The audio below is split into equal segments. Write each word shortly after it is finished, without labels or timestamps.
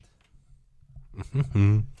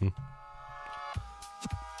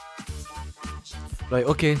Right,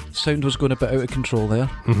 okay. Sound was going a bit out of control there,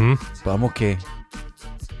 but I'm okay.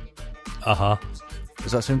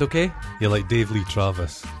 Does that sound okay? You're like Dave Lee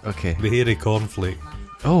Travis. Okay. The hairy cornflake.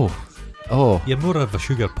 Oh. You're more of a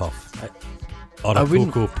sugar puff. Or a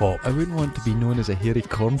Cocoa Pop. I wouldn't want to be known as a hairy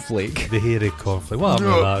cornflake. The hairy cornflake. Well, I'm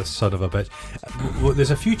not that son of a bitch. Well, there's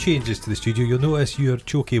a few changes to the studio. You'll notice your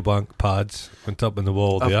chokey wank pads went up on the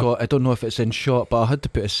wall there. I don't know if it's in shot, but I had to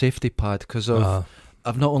put a safety pad because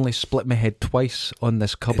I've not only split my head twice on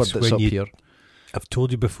this cupboard that's up here. I've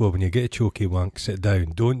told you before, when you get a chokey wank, sit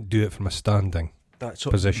down. Don't do it from a standing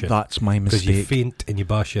position. That's my mistake. Because you faint and you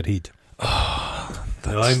bash your head.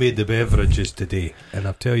 Now, I made the beverages today, and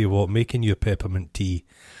I'll tell you what, making you a peppermint tea,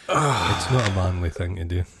 it's not a manly thing to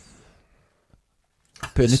do.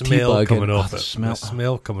 Putting the tea bag coming in. off The it. smell. The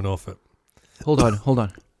smell coming off it. Hold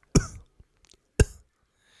on.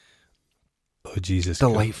 Oh, Jesus.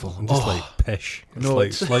 Delightful. I'm just like pish.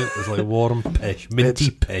 It's like warm pish. Minty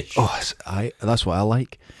pish. That's what I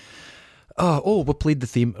like. We played the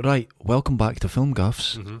theme. Right, welcome back to Film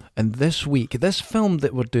Guffs. And this week, this film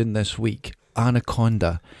that we're doing this week,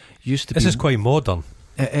 Anaconda, used to be... This is quite modern.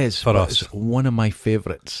 It is. For us. It's one of my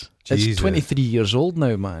favourites. Jesus. It's 23 years old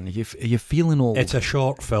now, man. You're feeling old. It's a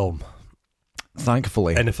short film.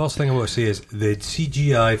 Thankfully. And the first thing I want to say is the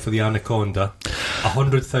CGI for the Anaconda,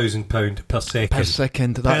 £100,000 per second. Per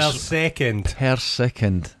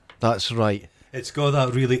second. That's right. It's got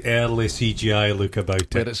that really early CGI look about it.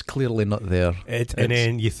 But it's clearly not there. And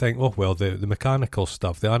then you think, oh, well, the mechanical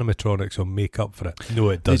stuff, the animatronics will make up for it. No,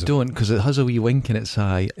 it doesn't. They don't, because it has a wee wink in its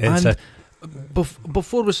eye.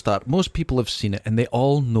 Before we start, most people have seen it, and they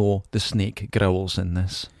all know the snake growls in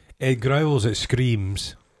this. It growls, it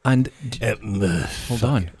screams. And hold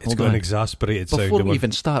on. It's got an exasperated sound. Before we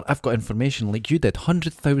even start, I've got information like you did,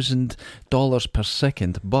 $100,000 per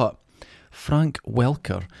second, but Frank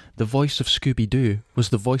Welker, the voice of Scooby-Doo, was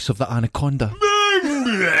the voice of the Anaconda.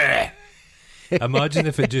 Imagine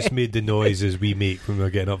if it just made the noises we make when we're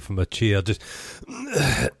getting up from a chair. Just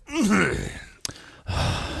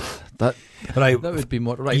that would be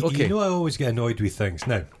more right. Okay. You know I always get annoyed with things.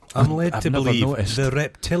 Now I'm led to believe the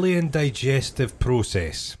reptilian digestive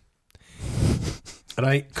process.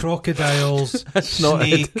 Right, crocodiles,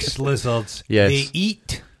 snakes, lizards. Yes. They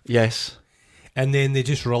eat. Yes. And then they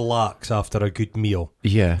just relax after a good meal.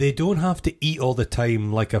 Yeah. They don't have to eat all the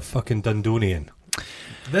time like a fucking Dundonian.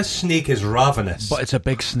 This snake is ravenous. But it's a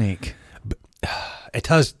big snake. It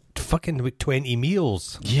has fucking 20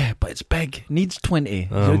 meals. Yeah, but it's big. Needs 20.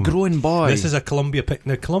 You're a growing boy. This is a Columbia Pictures.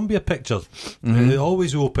 Now, Columbia Pictures, they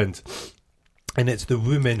always opened, and it's the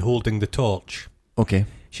woman holding the torch. Okay.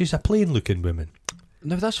 She's a plain-looking woman.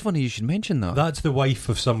 Now, that's funny you should mention that. That's the wife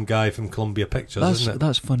of some guy from Columbia Pictures, isn't it?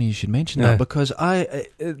 That's funny you should mention that, because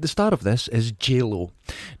the star of this is J-Lo.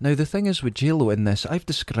 Now, the thing is with J-Lo in this, I've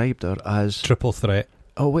described her as... Triple threat.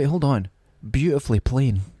 Oh, wait, hold on. Beautifully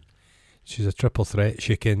plain. She's a triple threat.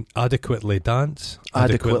 She can adequately dance,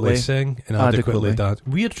 adequately sing, and adequately dance.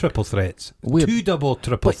 Weird triple threats. Weird. 2 double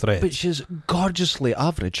triple threats. But she's gorgeously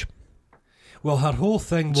average. Well, her whole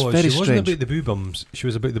thing was she wasn't about the boo-bums, she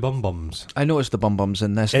was about the bum-bums. I noticed the bum-bums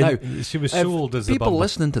in this. And now, she was sold as the people bum-bum.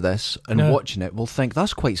 listening to this and watching it will think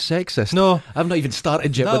that's quite sexist. No. I've not even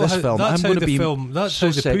started yet with this film. That's I'm going to be That's so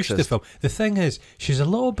how they push the sexist. film. The thing is, she's a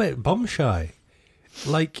little bit bum-shy.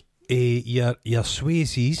 Like your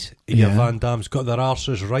Swayzes, your Van Damme's got their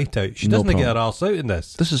arses right out. She doesn't get her arse out in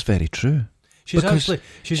this. This is very true. She's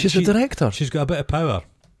She's a director. She's got a bit of power.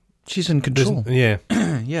 She's in control. Yeah.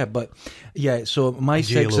 So my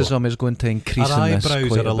J-Lo. sexism is going to increase Her in this eyebrows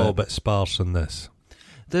quite are a little bit sparse in this.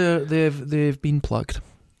 They've been plucked.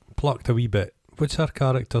 Plucked a wee bit. What's her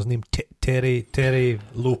character's name? Terry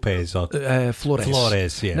Lopez or Flores.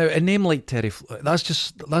 Flores, yeah. Now a name like Terry,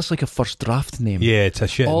 that's like a first draft name. Yeah, it's a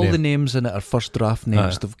shit All name. the names in it are first draft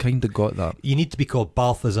names. They've kind of got that. You need to be called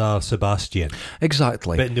Balthazar Sebastian.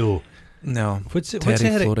 Exactly. But no. What's Eric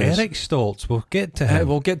Stoltz? We'll get to him.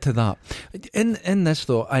 We'll get to that. In this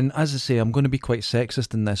though, and as I say, I'm going to be quite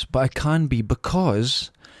sexist in this, but I can be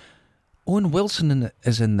because Owen Wilson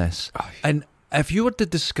is in this. And if you were to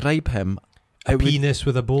describe him, a penis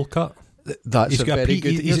with a bowl cut. That's he's a got very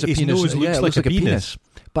good. His nose looks like a penis.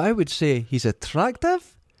 But I would say he's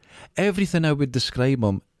attractive. Everything I would describe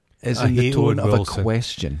him is in the tone of a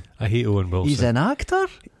question. I hate Owen Wilson. He's an actor.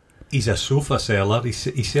 He's a sofa seller. He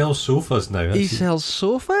sells sofas now. He sells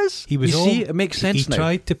sofas? It makes sense now. He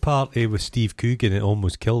tried to party with Steve Coogan and it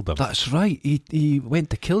almost killed him. That's right. He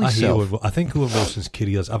went to kill himself. I think Owen Wilson's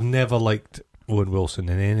careers... I've never liked Owen Wilson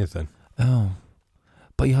in anything. Oh.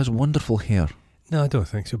 But he has wonderful hair. No, I don't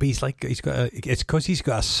think so. But it's because he's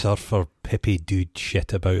got a surfer hippie dude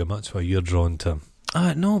shit about him. That's why you're drawn to him.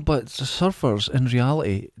 No, but surfers in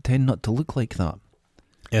reality tend not to look like that.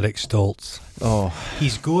 Eric Stoltz. Oh,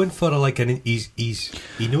 he's going for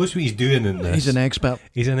he knows what he's doing in this. He's an expert.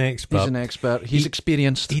 He's He's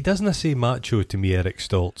experienced. He doesn't say macho to me, Eric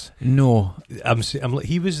Stoltz. No,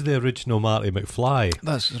 he was the original Marty McFly.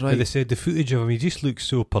 That's right. But they said the footage of him, he just looks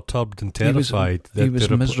so perturbed and terrified. He was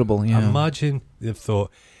miserable. Yeah. Imagine they've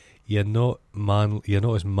thought, you're not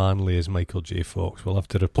as manly as Michael J. Fox. We'll have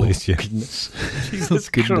to replace you. Goodness. Jesus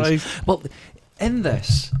Christ. Well, in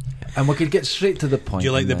this, and we could get straight to the point. Do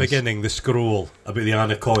you like the beginning, the scroll about the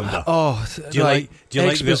anaconda? Oh, do you like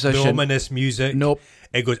the ominous music? Nope.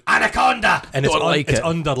 It goes anaconda, and it's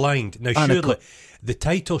underlined. Now, surely the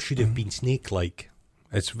title should have been snake-like.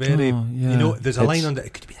 It's very, there's a line under it.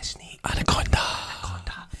 It could be a snake. Anaconda.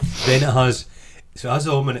 Then it has. So as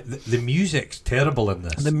a woman, the music's terrible in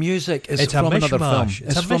this. The music is from another film.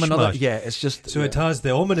 It's from another. Yeah, it's just. So it has the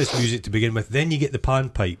ominous music to begin with. Then you get the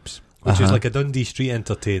panpipes, which is like a Dundee Street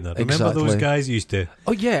Entertainer. Remember those guys used to?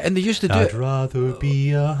 Oh yeah, and they used to do I'd rather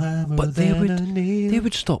be a hammer but they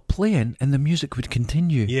would stop playing, and the music would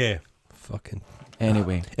continue. Yeah, fucking.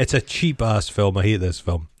 Anyway, it's a cheap ass film. I hate this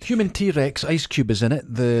film. Human T-Rex, Ice Cube is in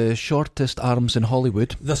it. The shortest arms in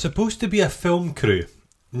Hollywood. They're supposed to be a film crew.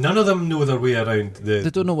 None of them know their way around They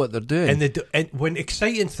don't know what they're doing. And when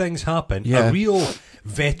exciting things happen, a real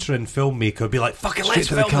veteran filmmaker will be like, fucking let's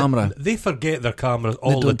film the camera. They forget their cameras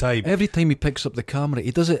all the time. Every time he picks up the camera,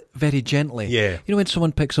 he does it very gently. Yeah. You know when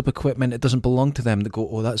someone picks up equipment, it doesn't belong to them. They go,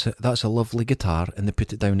 oh, that's a lovely guitar, and they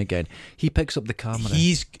put it down again. He picks up the camera.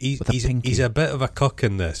 He's a bit of a cuck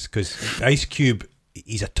in this, because Ice Cube,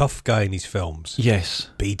 he's a tough guy in his films. Yes.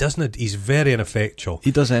 But he doesn't. He's very ineffectual.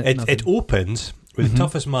 He doesn't. It opens with the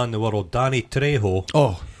toughest man in the world, Danny Trejo.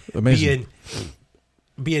 Oh, amazing.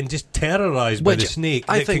 Being just terrorised by the snake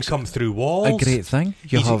that can come through walls. A great thing.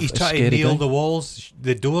 He's trying to nail the walls,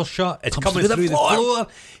 the door shut. It's coming through the floor.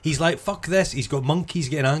 He's like, fuck this. He's got monkeys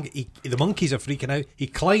getting angry. The monkeys are freaking out. He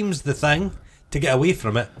climbs the thing to get away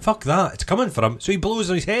from it. Fuck that. It's coming for him. So he blows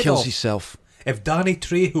his head off. Kills himself. If Danny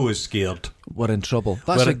Trejo is scared, we're in trouble.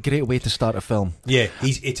 That's a great way to start a film. Yeah,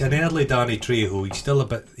 it's an early Danny Trejo. He's still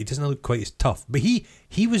he doesn't look quite as tough, but he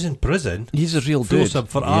was in prison. He's a real dude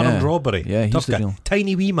for armed robbery. Yeah, he's the real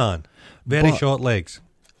tiny wee man, very short legs.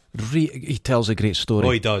 He tells a great story.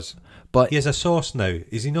 Oh, he does. But he has a sauce now.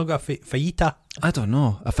 Is he not got a fajita? I don't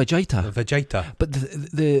know, a vagita. But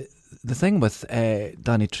the thing with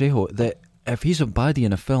Danny Trejo, that if he's a baddie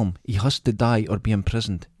in a film, he has to die or be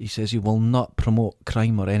imprisoned. He says he will not promote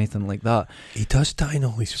crime or anything like that. He does die in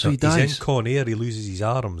all his films. He's in Con Air, he loses his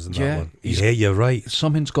arms in that one. Yeah, you're right.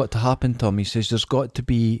 Something's got to happen to him. He says there's got to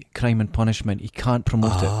be crime and punishment. He can't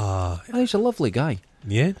promote it. And he's a lovely guy.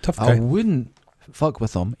 Yeah, tough guy. I wouldn't fuck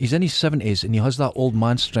with him. He's in his 70s and he has that old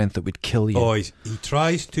man strength that would kill you. Oh, he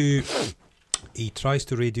tries to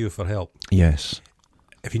radio for help. Yes.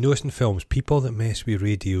 If you notice in films, people that mess with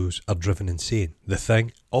radios are driven insane. The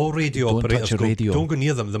thing, all radio operators don't go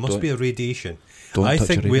near them. There must be a radiation. I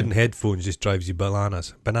think wearing headphones just drives you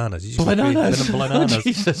bananas. You just bananas.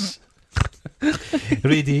 Jesus.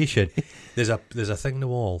 Radiation. There's a thing on the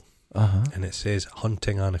wall, and it says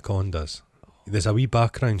hunting anacondas. There's a wee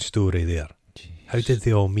background story there. Jeez. How did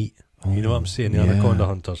they all meet? You know what I'm saying? The anaconda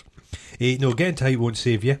hunters. No, getting to height won't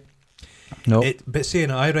save you. No, but saying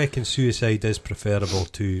it, I reckon suicide is preferable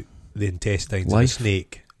to the intestines of a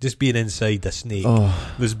snake. Just being inside a snake.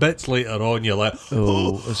 There's bits later on you're like,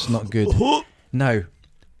 it's not good. Now,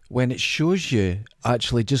 when it shows you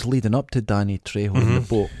actually just leading up to Danny Trejo in the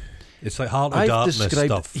boat, it's like Heart of Darkness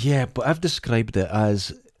stuff. Yeah, but I've described it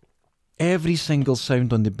as every single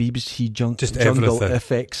sound on the BBC Jungle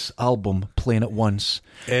Effects album playing at once.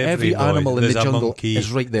 Every animal in the jungle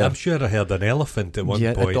is right there. I'm sure I heard an elephant at one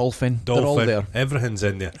point. A dolphin. They're all there. Everything's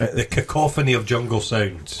in there. The cacophony of jungle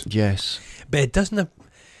sounds. Yes. But it doesn't...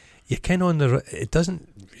 It doesn't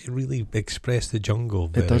really express the jungle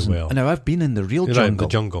very well. Now, I've been in the real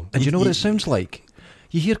jungle. And you know what it sounds like?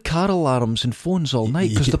 You hear car alarms and phones all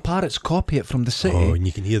night because the parrots copy it from the city. Oh, and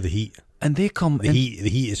you can hear the heat. And they come the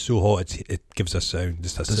heat is so hot it gives a sound,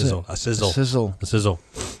 just a sizzle.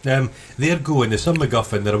 They're going, there's some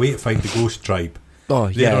MacGuffin, they're away to find the ghost tribe.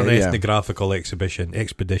 They're on an ethnographical expedition.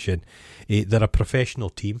 They're a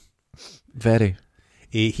professional team. Very.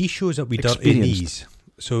 He shows up with dirty knees.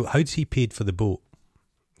 So how's he paid for the boat?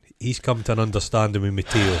 He's come to an understanding with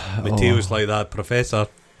Matteo. Matteo's like that, Professor.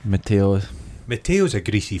 Matteo's a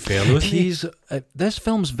greasy fellow, isn't he? This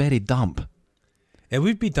film's very damp. It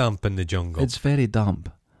would be damp in the jungle. It's very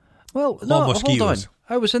damp. Well, no, hold on.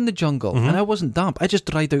 I was in the jungle and I wasn't damp. I just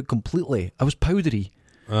dried out completely. I was powdery.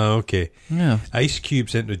 Oh, okay. Yeah. Ice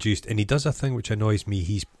Cube's introduced, and he does a thing which annoys me.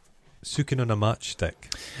 He's sucking on a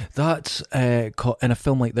matchstick. That's in a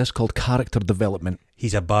film like this called character development.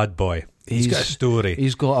 He's a bad boy. He's got a story.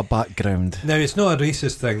 He's got a background. Now, it's not a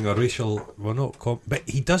racist thing or racial. But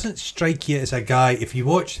he doesn't strike you as a guy. If you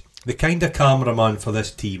watch, the kind of cameraman for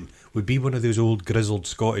this team would be one of those old grizzled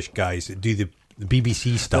Scottish guys that do the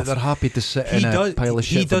BBC stuff. They're happy to sit in a pile of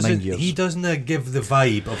shit for 9 years. He doesn't give the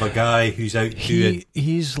vibe of a guy who's out doing...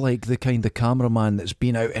 He's like the kind of cameraman that's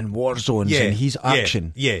been out in war zones and he's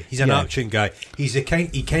action. Yeah, he's an action guy. He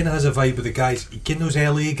kind of has a vibe with the guys, those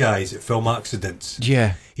LA guys that film accidents.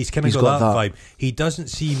 Yeah. He's kind of got that vibe. He doesn't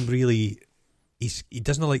seem really... He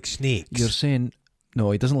doesn't like snakes. You're saying... No,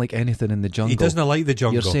 he doesn't like anything in the jungle. He doesn't like the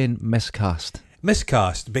jungle. You're saying miscast.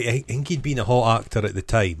 Miscast, but I think he'd been a hot actor at the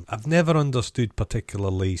time. I've never understood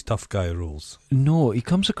particularly his tough guy roles. No, he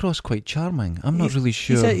comes across quite charming. I'm not really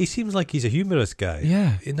sure. He seems like he's a humorous guy.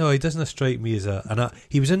 Yeah. No, he doesn't strike me as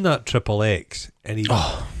he was in that Triple X, and he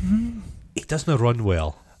doesn't run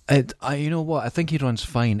well. You know what? I think he runs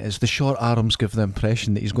fine. It's the short arms give the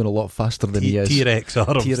impression that he's going a lot faster than he is. T-Rex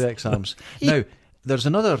arms. T-Rex arms. Now, there's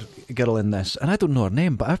another girl in this, and I don't know her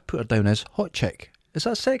name, but I've put her down as Hot Chick. Is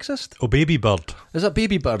that sexist? Oh, Baby Bird. Is that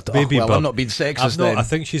Baby Bird? Baby Bird. I'm not being sexist then. I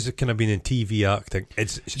think she's kind of been in TV acting.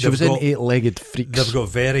 She was in Eight-Legged Freaks. They've got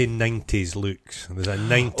very 90s looks. There's a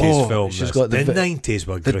 90s film. She's got the 90s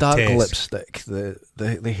were the grotesque. dark lipstick,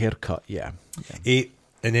 the haircut, yeah.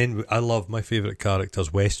 And then I love my favourite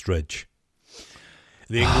characters, Westridge.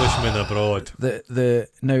 The Englishman abroad.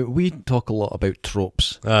 Now, we talk a lot about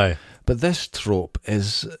tropes. Aye. But this trope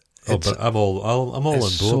is... but I'm all on board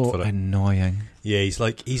so for it. Annoying. Yeah, he's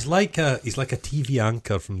like a TV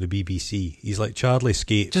anchor from the BBC. He's like Charlie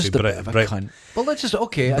Skate. Just a bit of a cunt. Well, that's just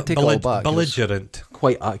okay. I take it all back. Belligerent.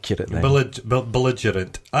 Quite accurate then.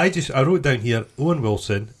 Belligerent. I wrote down here. Owen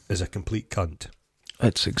Wilson is a complete cunt.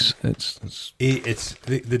 It's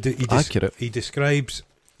accurate. He describes.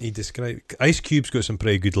 Ice Cube's got some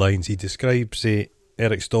pretty good lines. He describes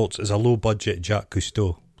Eric Stoltz as a low budget Jacques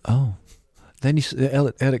Cousteau. Oh. Then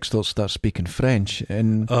Eric Stoltz starts speaking French,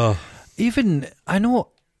 and even I know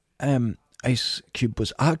Ice Cube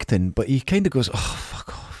was acting, but he kind of goes, "Oh, fuck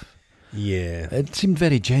off." Yeah, it seemed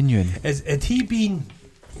very genuine. Had he been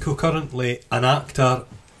concurrently an actor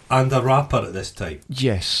and a rapper at this time?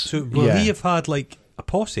 Yes. So will he have had like a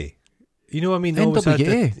posse? You know what I mean?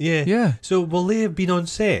 NWA. Yeah. So will they have been on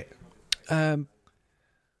set? Because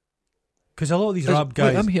a lot of these rap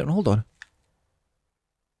guys. Wait, I'm here. Hold on.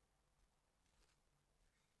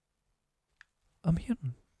 I'm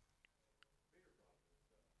hearing.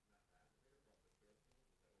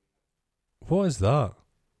 What is that?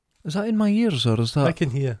 Is that in my ears or is that? I can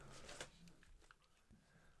hear.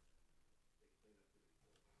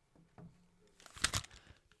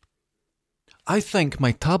 I think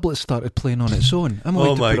my tablet started playing on its own. I'm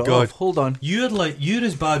oh my god! God. Hold on. You're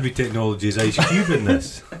as bad with technology as Ice Cube in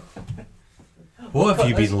this. What have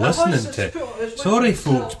you been listening to? Sorry,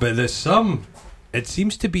 folks, but there's some. It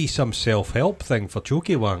seems to be some self-help thing for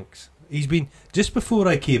Chokey Wanks. He's been, just before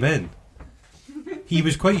I came in, he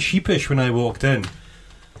was quite sheepish when I walked in.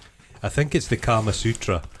 I think it's the Kama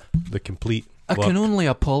Sutra, the complete I can only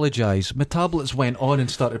apologise. My tablets went on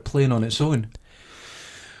and started playing on its own.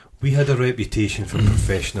 We had a reputation for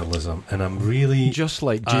professionalism, and I'm really... Just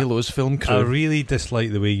like J-Lo's film crew. I really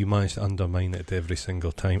dislike the way you manage to undermine it every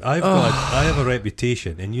single time. I have a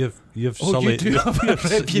reputation, and you've sullied... You do have a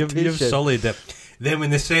reputation. You've sullied it. Then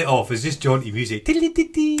when they set off, it's just jaunty music.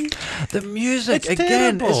 The music, it's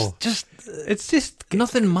again, terrible. It's just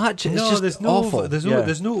nothing matches. It's just there's awful.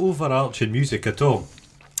 There's no overarching music at all.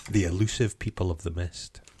 The elusive people of the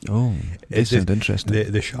mist. Oh, it sounds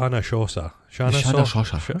interesting. The Shana Shosha. Shana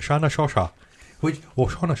Shosha. Shana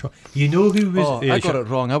Shosha. You know who was... I got it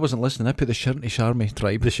wrong. I wasn't listening. I put the Shirney Sharmy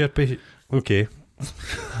tribe. The Sherpa... Okay.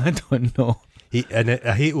 I don't know.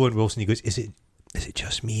 I hate Owen Wilson. He goes, Is it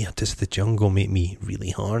just me, or does the jungle make me really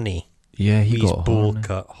horny? Yeah, he got horny. Bowl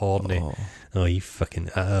cut horny. Oh, you fucking...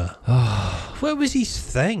 What was his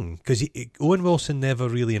thing? Because Owen Wilson never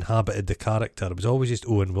really inhabited the character. It was always just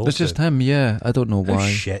Owen Wilson. It's just him, yeah. I don't know why. Oh,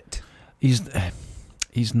 shit.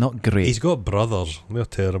 He's not great. He's got brothers. They're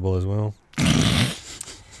terrible as well.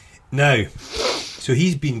 Now, so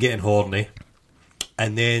he's been getting horny,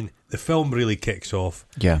 and then the film really kicks off.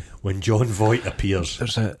 Yeah. When John Voight appears.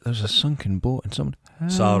 There's a sunken boat and someone...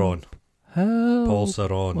 Saron. Help. Paul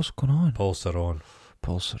Saron. What's going on? Paul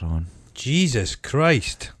Saron. Jesus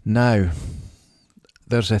Christ. Now,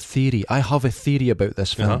 there's a theory. I have a theory about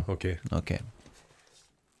this film. Okay.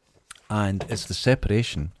 and it's the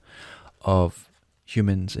separation of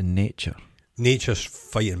humans and nature. Nature's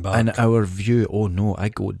fighting back. And our view, oh no, I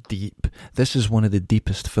go deep. This is one of the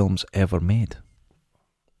deepest films ever made.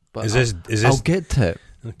 But I'll get to it.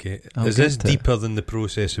 Okay. Is this deeper than the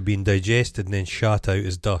process of being digested and then shot out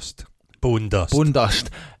as dust? Bone dust. Bone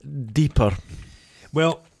dust. Deeper.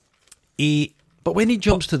 Well, but when he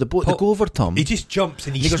jumps to the boat, they go over Tom. He just jumps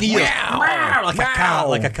and he sneers like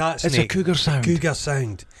a cat snake. It's a cougar sound. Cougar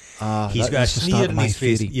sound. He's got a sneer in his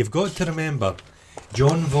face. You've got to remember,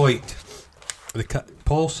 John Voight,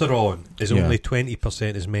 Paul Ceron is only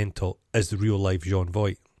 20% as mental as the real life John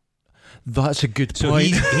Voight. That's a good so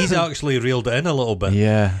point. he's actually reeled it in a little bit.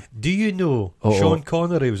 Yeah. Do you know Sean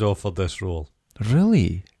Connery was offered this role?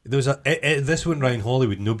 Really? There was this went round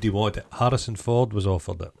Hollywood. Nobody wanted it. Harrison Ford was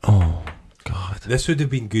offered it. Oh God! This would have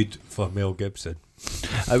been good for Mel Gibson.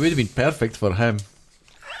 It would have been perfect for him.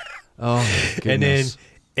 Oh my goodness. And then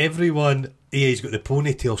everyone, he's got the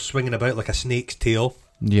ponytail swinging about like a snake's tail.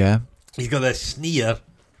 Yeah. He's got this sneer.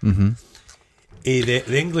 Mm-hmm.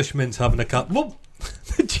 The Englishman's having a cup.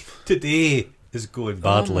 Today is going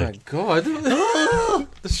badly. Oh my God!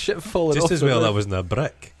 The shit falling off. Just as well that wasn't a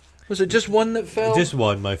brick. Was it just one that fell? Just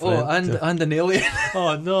one, my friend. Oh, and an alien.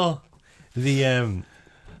 Oh no, the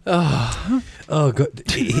oh God,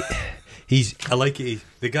 I like it.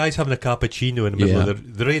 The guy's having a cappuccino in the middle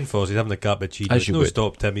of the rain falls. He's having a cappuccino. There's no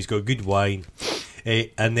stopped him. He's got good wine,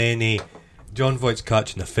 and then John Voight's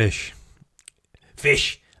catching a fish.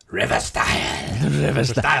 River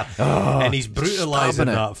style. Oh, and he's brutalising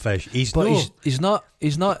that fish. He's not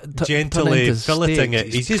gently gently filleting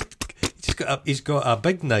it. He's got a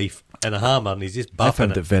big knife and a hammer, and he's just bapping it. I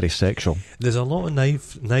found it very sexual. There's a lot of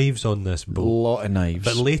knives on this boat. A lot of knives.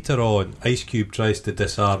 But later on, Ice Cube tries to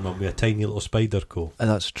disarm him with a tiny little spider co.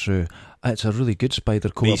 That's true. It's a really good spider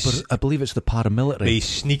co. I believe it's the paramilitary. But he's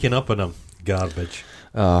sneaking up on him. Garbage.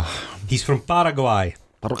 He's from Paraguay.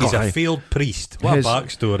 He's a failed priest. What a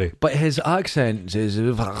backstory. But his accent is...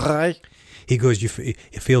 He goes, you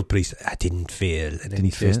failed priest. I didn't fail. And then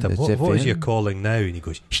he says to him, what is your calling now? And he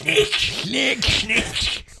goes,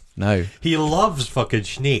 snake. Now, he loves fucking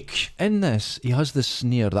snakes. In this, he has this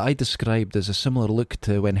sneer that I described as a similar look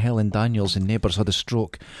to when Helen Daniels in Neighbours had a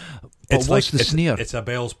stroke. But what's the sneer? It's a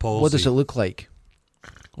Bell's palsy. What does it look like?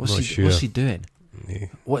 What's he doing? Yeah.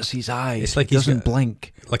 What's his eyes? It's like he doesn't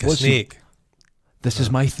blink. Like a snake. This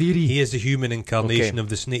is my theory. He is the human incarnation of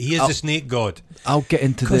the snake. He is the snake god. I'll get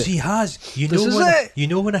into because he has. You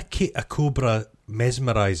know when a cobra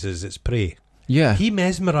mesmerises its prey. Yeah, he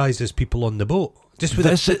mesmerises people on the boat just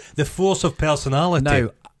with the force of personality.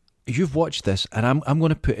 Now, you've watched this, and I'm going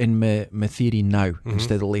to put in my theory now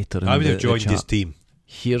instead of later. I would have joined his team.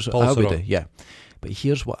 Here's what I would do. Yeah, but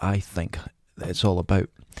here's what I think it's all about.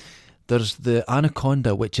 There's the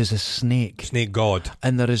Anaconda, which is a snake god,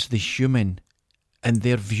 and there is the human. And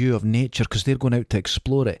their view of nature, because they're going out to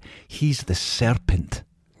explore it. He's the serpent.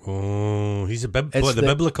 Oh, he's the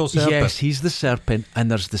biblical serpent? Yes, he's the serpent,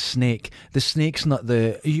 and there's the snake. The snake's not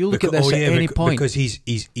the... You look at this at any point. Because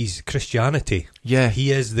he's Christianity. Yeah.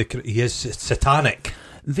 He is satanic.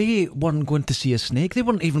 They weren't going to see a snake. They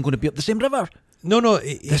weren't even going to be up the same river. No.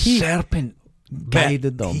 The serpent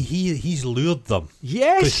guided them. He's lured them.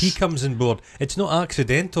 Yes. Because he comes on board. It's not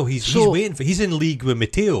accidental. He's waiting for... He's in league with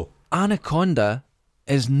Mateo. Anaconda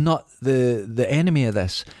is not the enemy of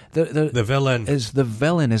this. The villain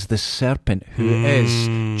is the serpent, who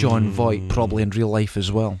is John Voight, probably in real life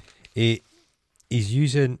as well. He's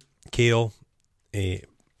using Kale. Eric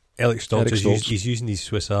Stoltz. He's using his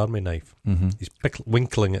Swiss Army knife. Mm-hmm. He's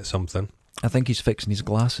winkling at something. I think he's fixing his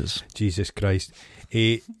glasses. Jesus Christ.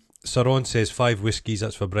 Ceron says 5 whiskies.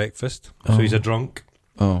 That's for breakfast. So he's a drunk.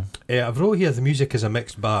 Oh, I've wrote here the music is a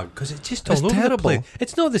mixed bag because it's just all over terrible. the place.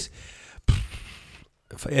 It's not this.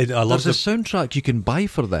 There's a soundtrack you can buy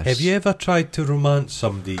for this. Have you ever tried to romance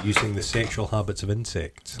somebody using the sexual habits of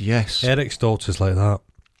insects? Yes. Eric Stoltz is like that.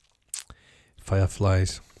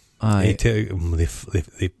 Fireflies. Aye.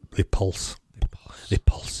 They pulse. They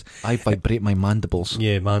pulse. I vibrate my mandibles.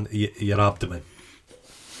 Yeah, man, your abdomen.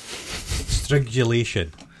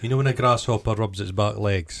 Strangulation. You know when a grasshopper rubs its back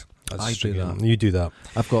legs? I do that. You do that.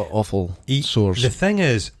 I've got awful sores. The thing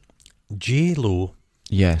is, J-Lo...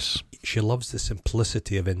 Yes. She loves the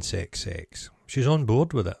simplicity of insect sex. She's on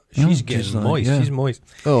board with it. She's getting moist. Yeah. She's moist.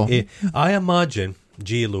 Oh. I imagine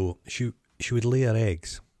J-Lo, she would lay her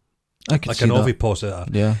eggs. I could like see an that. ovipositor.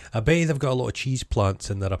 Yeah. I bet they've got a lot of cheese plants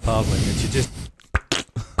in their apartment and she just...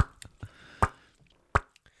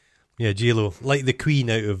 Yeah, J-Lo, like the queen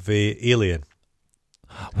out of Alien.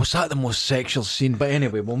 Was that the most sexual scene? But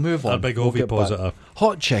anyway, we'll move on. A big ovipositor.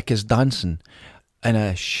 Hot chick is dancing. in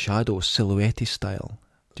a shadow silhouette style.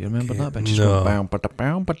 Do you remember that? But no.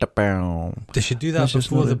 Going, They should do that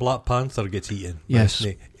before the Black Panther gets eaten. Yes.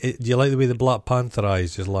 Do you like the way the Black Panther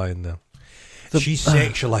eyes just lying there? She's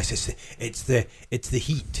sexualised. It's the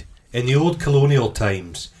heat. In the old colonial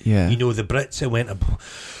times, the Brits that went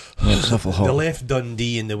they left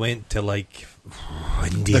Dundee and they went to like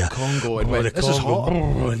India, the Congo, and went, this is hot,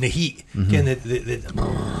 and the heat. Again, they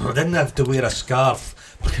didn't have to wear a scarf.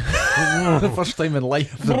 The first time in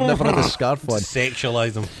life they've never had a scarf on.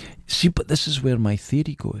 Sexualise them. See, but this is where my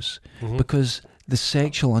theory goes, because the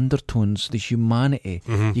sexual undertones, the humanity,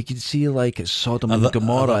 you can see like it's Sodom and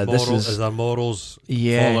Gomorrah. Is their morals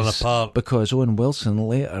falling apart? Because Owen Wilson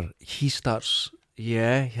later, he starts...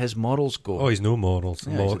 Yeah, his morals go. Oh, he's no morals.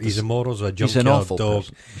 Yeah, he's a morals of a junkyard dog.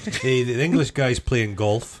 The English guy's playing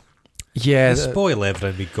golf. Yeah, they spoil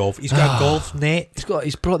everything with golf. He's got a golf net.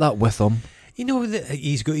 He's brought that with him. You know,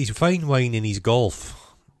 he's got his fine wine in his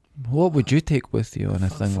golf. What would you take with you on a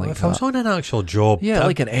thing like that? If I was on an actual job, yeah,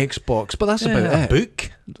 like an Xbox, but that's about it. A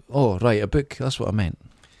book. Oh, right, a book. That's what I meant.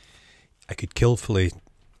 I could killfully.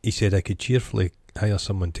 He said I could cheerfully hire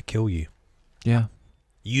someone to kill you. Yeah.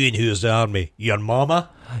 You in whose army? Your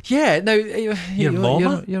mama? Yeah, now... Your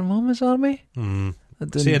mama? Your mama's army? Saying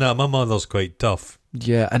that, my mother's quite tough.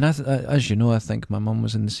 Yeah, and as you know, I think my mum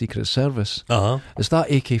was in the Secret Service. It's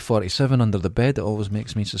that AK-47 under the bed that always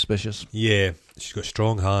makes me suspicious. Yeah, she's got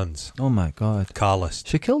strong hands. Oh my God. Calloused.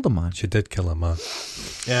 She killed a man. She did kill a man.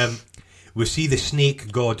 We see the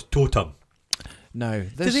snake god totem. Now,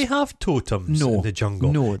 do they have totems in the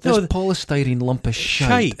jungle? No, this polystyrene lump of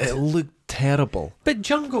shite. It looked terrible. But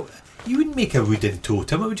jungle, you wouldn't make a wooden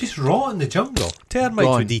totem. It would just rot in the jungle. Termites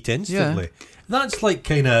would eat instantly. Yeah. That's like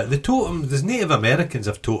kind of the totem. There's Native Americans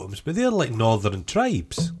have totems, but they're like northern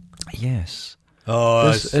tribes. Yes. Oh,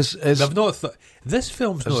 I've not. This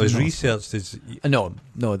film's not as researched as. No.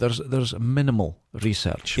 There's minimal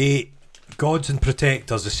research. Gods and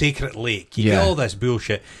Protectors, the Sacred Lake. You get all this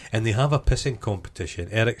bullshit, and they have a pissing competition.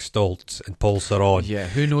 Eric Stoltz and Paul Theron. Yeah,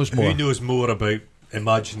 who knows more? Who knows more about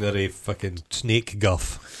imaginary fucking snake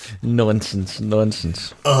guff? Nonsense.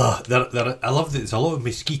 I love that there's a lot of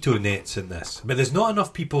mosquito nets in this, but there's not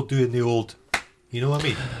enough people doing the old. You know what I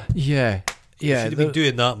mean? Yeah. Should have been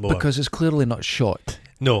doing that more because it's clearly not shot.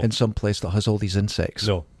 No, in some place that has all these insects.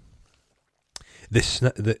 No. There's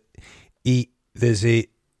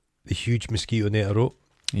the huge mosquito net I wrote.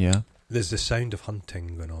 Yeah. There's the sound of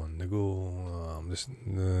hunting going on. They go,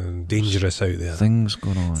 dangerous out there. Things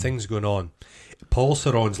going on. Paul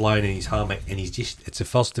Theron's lying in his hammock and it's the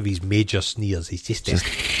first of his major sneers. He's just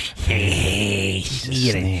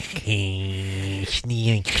sneering.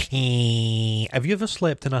 Have you ever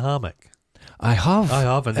slept in a hammock? I have. I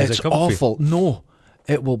haven't. It's awful. No,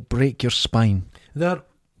 it will break your spine.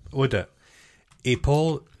 Would it?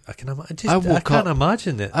 Paul... I can't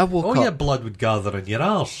imagine it. All your blood would gather in your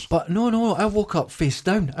arse. But no, I woke up face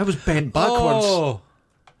down. I was bent backwards,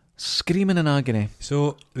 screaming in agony.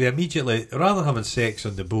 So they immediately, rather than having sex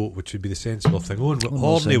on the boat, which would be the sensible thing,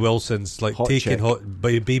 Horny Wilson's like taking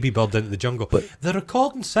baby bird into the jungle. But they're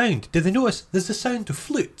recording sound. Did they notice there's the sound of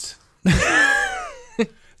flutes?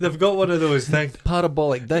 They've got one of those things.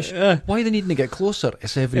 Parabolic dish. Why are they needing to get closer?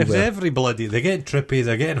 It's everywhere. It's every bloody. They're getting trippy,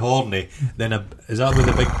 they're getting horny. Then is that where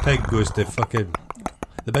the big pig goes to fucking...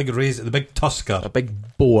 The big tusker. A big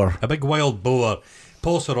boar. A big wild boar.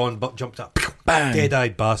 Paul Theron jumps up. Bang!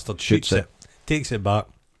 Dead-eyed bastard. Shoots it. Takes it back.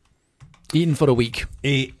 Eaten for a week.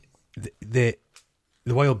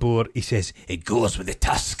 The wild boar, he says, it goes with the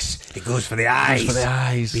tusks. It goes for the eyes.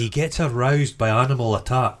 But he gets aroused by animal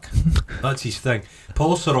attack. That's his thing.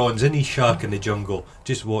 Paul Theron's in his shack in the jungle,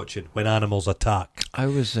 just watching when animals attack. I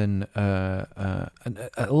was in a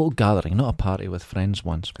little gathering, not a party, with friends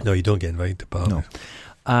once. No, you don't get invited to parties. No.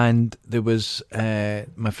 And there was,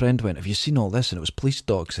 my friend went, have you seen all this? And it was police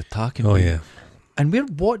dogs attacking me. Oh, yeah. And we're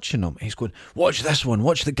watching him. He's going, watch this one.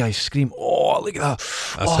 Watch the guy scream. Oh, look at that.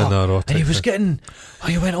 That's an erotic. And he was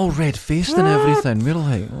he went all red-faced and everything. We were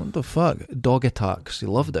like, what the fuck? Dog attacks. He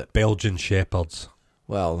loved it. Belgian shepherds.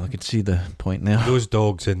 Well, I could see the point there. Those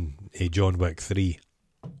dogs in John Wick 3.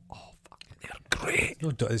 Oh, fuck. They're great.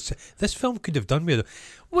 No, this film could have done with it.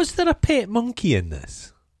 Was there a pet monkey in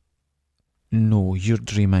this? No, you're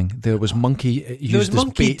dreaming. There was monkey used there was as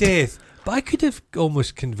monkey bait. Death. But I could have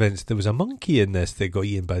almost convinced there was a monkey in this that got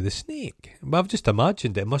eaten by the snake. But I've just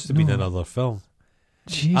imagined it must have been another film.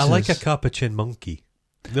 Jesus. I like a capuchin monkey.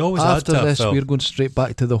 They always After had that this, film. we're going straight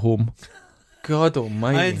back to the home. God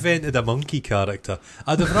almighty. I invented a monkey character.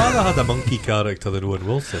 I'd have rather had a monkey character than Owen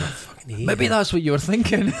Wilson. I fucking hate Maybe him. That's what you were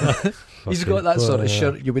thinking. He's got that sort of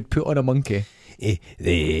shirt you would put on a monkey.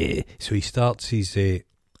 So he starts his...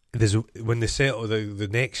 when they settle the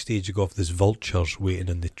next stage you go off, there's vultures waiting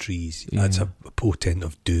in the trees. That's a portent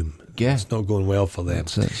of doom. It's not going well for them.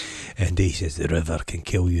 And he says the river can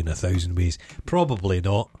kill you in 1,000 ways. Probably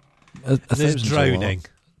not. There's drowning.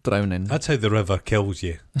 That's how the river kills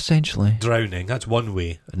you. Essentially. Drowning. That's one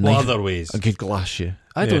way. What other ways? I could glass you.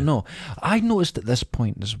 I don't know. I noticed at this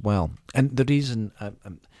point as well, and the reason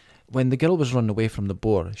when the girl was running away from the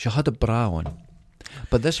boar, she had a bra on,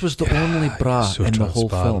 but this was the only bra in the whole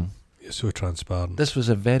film. You're so transparent. This was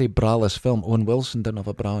a very braless film. Owen Wilson didn't have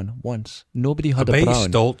a bra on once. Nobody had a bra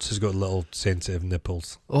on. Stoltz has got little sensitive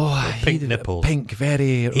nipples. Oh, pink nipples. Pink,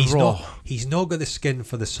 very raw. He's not got the skin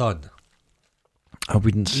for the sun. I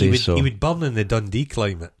wouldn't say so. He would burn in the Dundee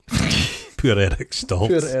climate. Poor Eric Stoltz.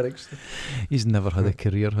 Poor Eric Stoltz. He's never had a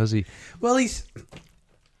career, has he? Well, he's...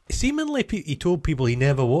 Seemingly, he told people he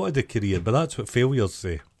never wanted a career, but that's what failures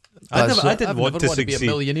say. I didn't want to succeed. Be a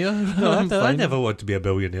millionaire. I never want to be a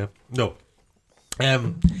billionaire. No. They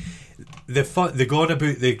go on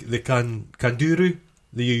about the kangaroo,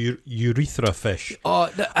 the urethra fish. Oh,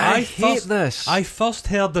 I hate this. I first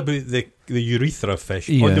heard about the urethra fish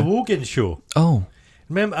on the Wogan show. Oh.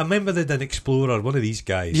 I remember they did an Explorer, one of these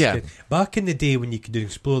guys. Yeah. Back in the day when you could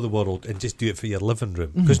explore the world and just do it for your living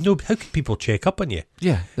room. Because how could people check up on you?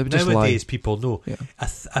 Yeah. They would Nowadays, people know. Yeah.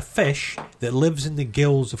 A fish that lives in the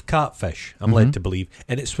gills of catfish, I'm led to believe,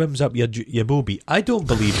 and it swims up your bobby. I don't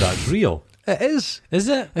believe that's real. It is. Is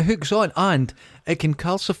it? It hooks on and it can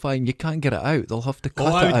calcify and you can't get it out. They'll have to cut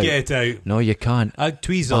it out. I would get it out. No, you can't.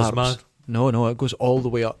 Tweezers, man. No, it goes all the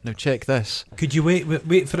way up. Now check this. Could you wait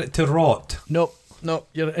for it to rot? No,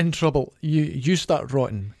 you're in trouble. You start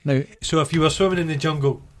rotting. Now, so if you were swimming in the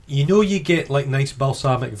jungle, you get like nice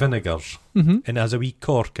balsamic vinegars and it has a wee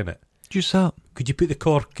cork in it. Juice that. Could you put the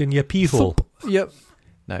cork in your pee hole? Yep.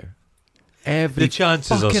 Now, every the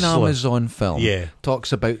chances fucking are Amazon film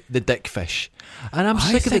talks about the dickfish. And I'm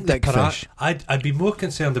sick of the dickfish. I'd be more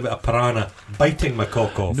concerned about a piranha biting my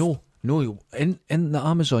cock off. No. In the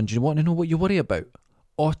Amazon, do you want to know what you worry about?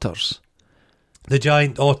 Otters. The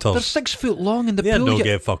giant otters. They're 6 foot long and they're no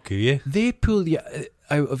get fuck you. They pull you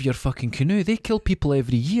out of your fucking canoe. They kill people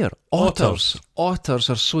every year. Otters are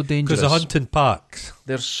so dangerous. Because they're hunting packs.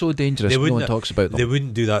 They're so dangerous. No one talks about them. They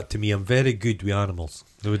wouldn't do that to me. I'm very good with animals.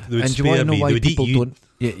 They would and spare you want to know me. why people don't?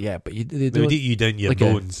 Yeah, but they would eat you down your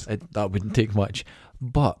bones. That wouldn't take much.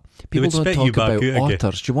 But people don't talk about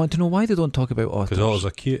otters. Do you want to know why they don't talk about otters? Because otters are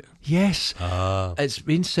cute. Yes. It's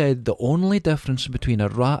been said the only difference between a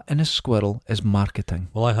rat and a squirrel is marketing.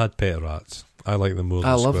 Well, I had pet rats. I like them more than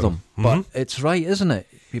I squirrel. love them. But it's right, isn't it?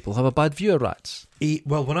 People have a bad view of rats.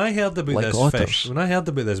 Well, when I heard about this fish, when I heard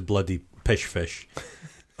about this bloody fish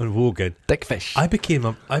on Wogan, dickfish, I became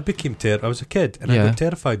terrified. I was a kid and I got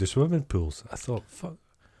terrified of swimming pools. I thought, fuck.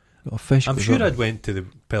 I'm sure I'd went to the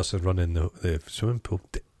person running the swimming pool.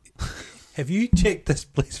 Have you checked this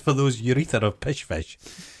place for those urethra of fish?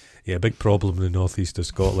 Yeah, big problem in the northeast of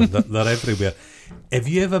Scotland. They're everywhere. Have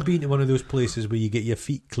you ever been to one of those places where you get your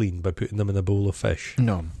feet cleaned by putting them in a bowl of fish?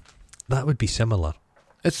 No. That would be similar.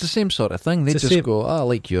 It's the same sort of thing. They just go, I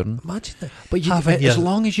like urine. Imagine that. But as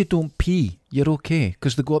long as you don't pee, you're okay,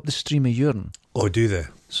 because they go up the stream of urine. Oh, do they?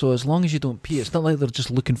 So as long as you don't pee, it's not like they're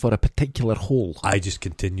just looking for a particular hole. I just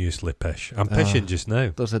continuously pish. I'm pishing just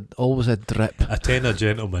now. There's always a drip. A tenor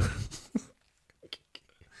gentleman.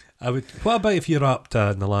 What about if you wrapped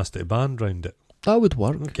an elastic band round it? That would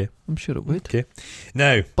work. Okay. I'm sure it would. Okay.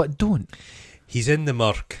 Now. But don't. He's in the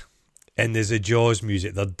murk. And there's a Jaws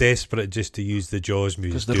music. They're desperate just to use the Jaws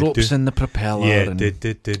music. Because the rope's in the propeller. Yeah. And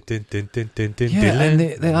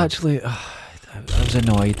they actually... I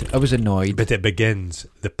was annoyed. But it begins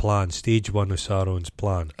the plan, stage 1 of Sauron's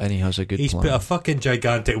plan. And he has a good plan. He's put a fucking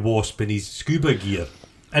gigantic wasp in his scuba gear.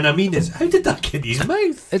 And I mean, how did that get in his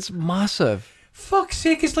mouth? It's massive. Fuck's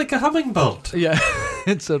sake, it's like a hummingbird. Yeah.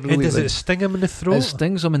 It's a really... And does it sting him in the throat? It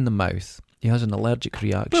stings him in the mouth. He has an allergic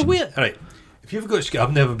reaction. But wait, right. If you've got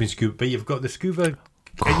I've never been scuba, but you've got the scuba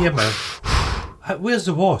in your mouth. Where's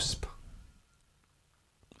the wasp?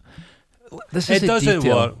 It doesn't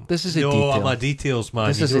work. This is a detail. No, I'm a details man.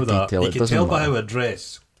 This is a detail. You can tell by how I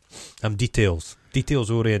dress. I'm details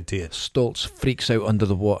orientated. Stoltz freaks out under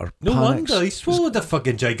the water. No wonder he swallowed a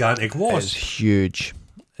fucking gigantic wasp. It's huge.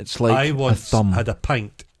 It's like I once a thumb. had a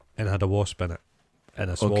pint and had a wasp in it,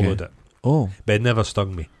 and I swallowed it. Oh, but it never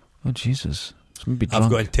stung me. Oh Jesus! Maybe drunk. I've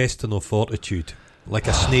got intestinal fortitude, like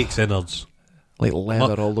a snake's innards. Like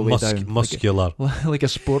leather all the way down. Muscular. Like a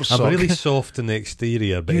sports sock. I'm really soft in the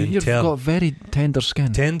exterior, but you've got very tender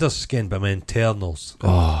skin. Tender skin, but my internals.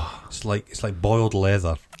 Oh. It's like boiled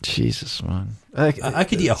leather. Jesus, man. I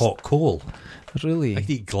could eat a hot coal. Really? I could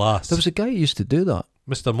eat glass. There was a guy who used to do that.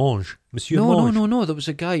 Mr. Monge. Monsieur Monge. No. There was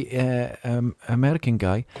a guy, American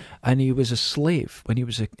guy, and he was a slave when he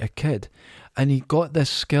was a kid. And he got this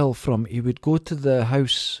skill from, he would go to the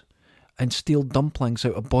house and steal dumplings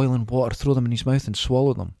out of boiling water, throw them in his mouth and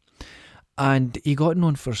swallow them. And he got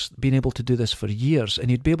known for being able to do this for years, and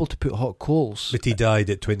he'd be able to put hot coals. But he died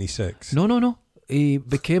at 26. No. He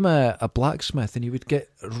became a blacksmith, and he would get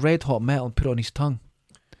red hot metal and put it on his tongue,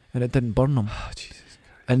 and it didn't burn him. Oh, Jesus.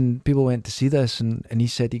 And people went to see this, and he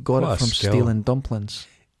said he got it from stealing dumplings.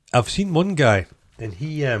 I've seen one guy, and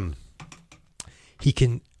he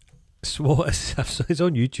can swallow. It's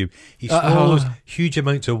on YouTube. He swallows huge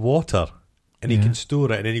amounts of water, and he can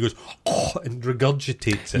store it, and then he goes and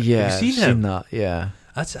regurgitates it. Yeah, have you seen that? Yeah.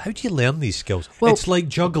 That's how do you learn these skills? Well, it's like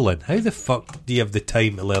juggling. How the fuck do you have the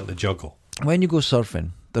time to learn to juggle? When you go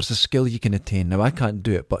surfing, there's a skill you can attain. Now, I can't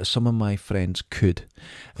do it, but some of my friends could.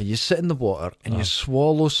 And you sit in the water and you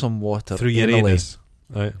swallow some water through your anus.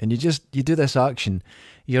 Right. And you do this action.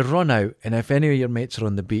 You run out, and if any of your mates are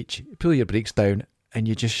on the beach, you pull your brakes down and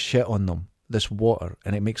you just shit on them, this water,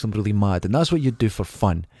 and it makes them really mad. And that's what you do for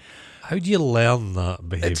fun. How do you learn that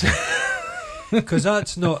behaviour? Because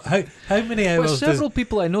that's not how many hours. Well, several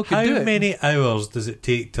people I know could do it. How many hours does it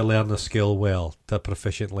take to learn a skill well to a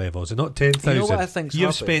proficient level? Is it not 10,000? You know what I think's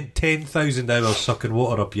You've spent 10,000 hours sucking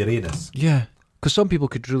water up your anus. Yeah, because some people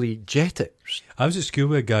could really jet it. I was at school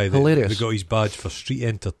with a guy that got his badge for street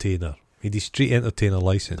entertainer. He had his street entertainer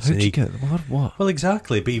licence. How'd you get what? Well,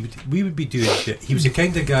 exactly. But we would be doing shit. He was the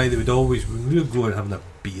kind of guy that would always, when we would go and having a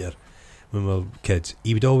beer when we were kids,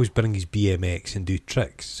 he would always bring his BMX and do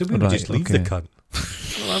tricks. So we would just leave the cunt.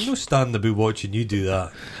 Well, I'm not standing about watching you do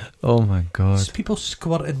that. Oh my God. Is people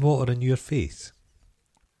squirting water in your face?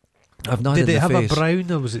 I've not. Did it have a brown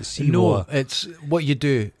or was it seawater? No, it's what you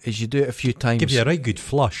do is you do it a few times. Give you a right good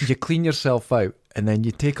flush. You clean yourself out and then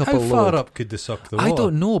you take up a load. How far up could they suck the water? I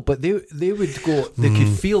don't know, but they would go. They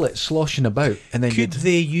could feel it sloshing about, and then could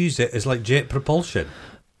they use it as like jet propulsion?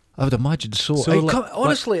 I would imagine so.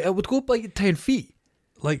 Honestly, it would go up like 10 feet.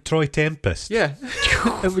 Like Troy Tempest. Yeah,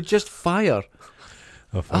 it would just fire.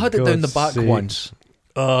 Oh, I had it down the back once.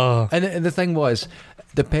 Oh. And the thing was,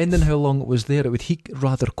 depending how long it was there, it would heat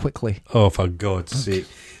rather quickly. Oh, for God's sake.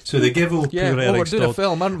 So they give old poor Eric we're doing a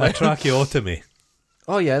film, aren't we? A tracheotomy.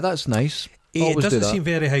 Oh yeah, that's nice. It doesn't seem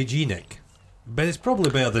very hygienic, but it's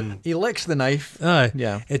probably better than... He licks the knife. Aye.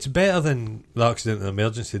 Yeah. It's better than the accident in the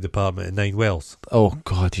emergency department in 9 Wells. Oh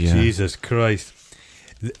God, yeah. Jesus Christ.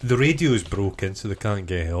 The radio's broken, so they can't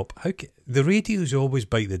get help. The radios always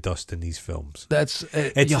bite the dust in these films. You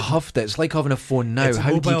have to. It's like having a phone now.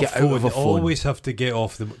 How do you get out of a phone? You always have to get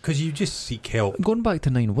off them because you just seek help. Going back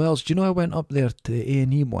to 9 Wells, do you know I went up there to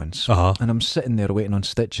A&E once, and I'm sitting there waiting on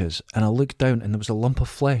stitches, and I looked down and there was a lump of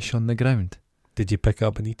flesh on the ground. Did you pick it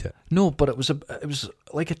up and eat it? No, but it was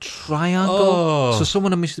like a triangle. Oh. So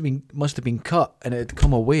someone must have been cut and it had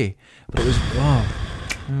come away, but it was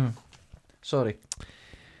sorry.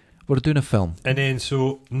 We're doing a film. And then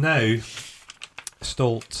so now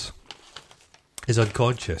Stoltz is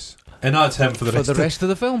unconscious. And that's him for the rest of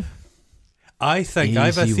the film. I think I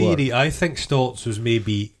have a theory. I think Stoltz was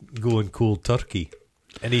maybe going cold turkey.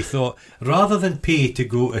 And he thought, rather than pay to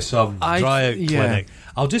go to some dry out clinic,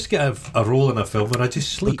 I'll just get a role in a film where I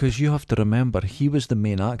just sleep. Because you have to remember, he was the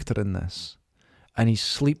main actor in this. And he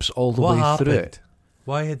sleeps all the way through it.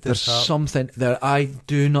 Why had this happened? There's something there. I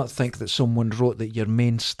do not think that someone wrote that your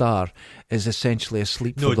main star is essentially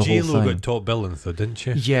asleep for the whole thing. No, J-Lo got top billing though, didn't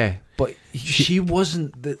she? Yeah, but she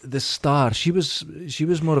wasn't the star. She was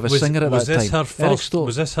more of a singer at that time.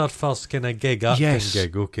 Was this her first kind of acting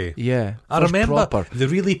gig? Okay. Yeah. I remember they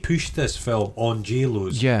really pushed this film on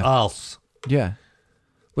J-Lo's arse. Yeah.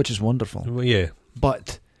 Which is wonderful. Well, yeah.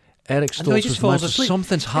 But Eric Stoltz was asleep.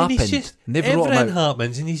 Something's happened. Everything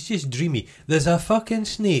happens and he's just dreamy. There's a fucking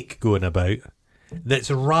snake going about that's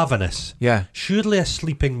ravenous. Yeah. Surely a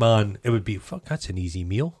sleeping man, it would be, fuck, that's an easy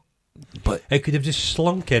meal. But it could have just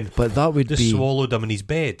slunk in. But that would just swallowed him in his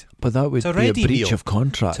bed. But that would be a breach of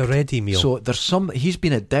contract. It's a ready meal. So there's he's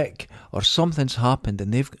been a dick, or something's happened,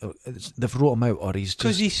 and they've wrote him out, or he's just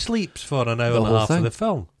because he sleeps for an hour and a half of the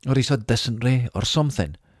film, or he's had dysentery or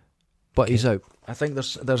something. But he's out. I think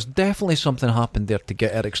there's definitely something happened there to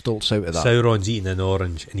get Eric Stoltz out of that. Sauron's eating an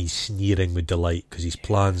orange and he's sneering with delight because his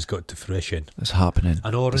plans got to fruition. It's happening.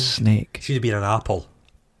 An orange? A snake. Should have been an apple.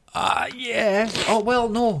 Yeah. Oh, well,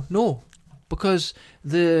 no. Because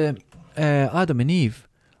the Adam and Eve,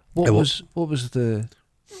 what was the...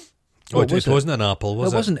 It wasn't an apple,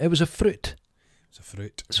 was it? It wasn't. It was a fruit. It's a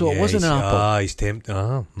fruit. So it wasn't an apple. He's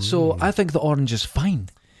tempted. So I think the orange is fine.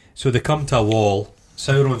 So they come to a wall.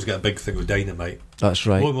 Sauron's got a big thing with dynamite. That's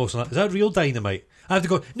right. Is that real dynamite? I have to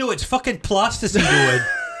go, no, it's fucking plasticine, Owen.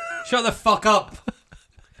 Shut the fuck up.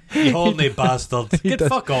 You horny bastard. Get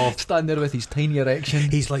fuck off. Standing there with his tiny erection.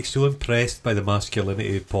 He's like so impressed by the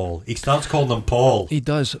masculinity of Paul. He starts calling him Paul. He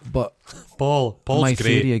does, but Paul's my great.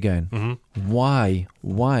 theory again. Mm-hmm. Why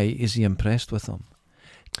is he impressed with him?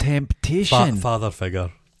 Temptation. Father figure.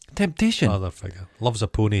 Temptation. Father figure. Loves a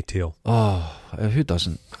ponytail. Oh, who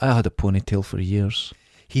doesn't? I had a ponytail for years.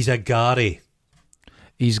 He's a Gary.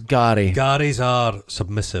 He's Gary. Garys are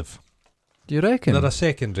submissive. Do you reckon? They're a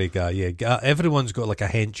secondary guy, yeah. Everyone's got like a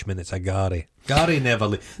henchman, it's a Gary. Gary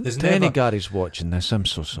never... Any Gary's watching this, I'm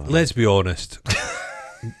so sorry. Let's be honest.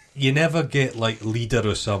 You never get like leader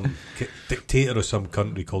of some... dictator of some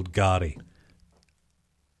country called Gary.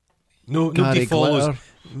 No, Gary nobody follows... Glitter.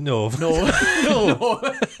 No. No,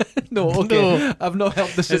 okay. No. I've not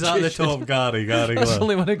helped the situation. Is that the top Gary? That's the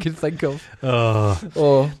only one I can think of.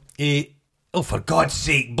 Oh, for God's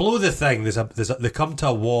sake, blow the thing. They come to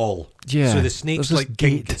a wall. Yeah. So the snake's like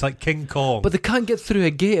it's like King Kong. But they can't get through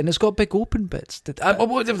a gate and it's got big open bits.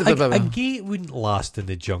 A gate wouldn't last in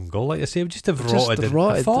the jungle. Like I say, it would just have rotted in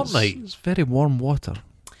a fortnight. It's very warm water.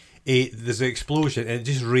 There's an explosion and it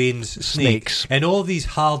just rains snakes. And all these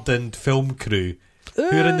hardened film crew who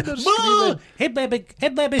are in the... Hey baby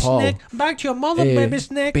Paul. snake, back to your mother, baby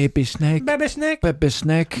snake. Baby snake. Baby snake. Baby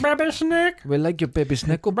snake. Baby snake. We like your baby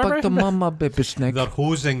snake. Go back to mama, baby snake. They're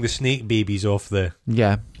hosing the snake babies off the...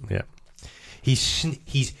 Yeah.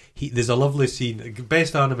 There's a lovely scene,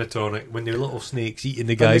 best animatronic, when the little snake's eating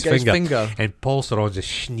the guy's finger. And Paul Theron's just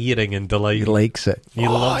sneering in delight. He likes it. He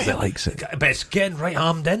loves it. He likes it. But it's getting right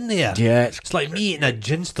hammed in there. Yeah. It's like me eating a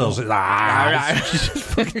ginsters. It's just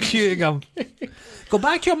fucking shooting him. Go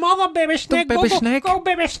back to your mother, baby snake. Go,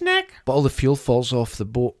 baby snake. But all the fuel falls off the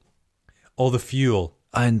boat. All the fuel?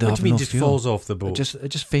 And what do you mean just falls off the boat? It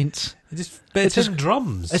just faints. It's in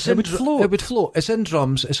drums. It would float. It would float. It's in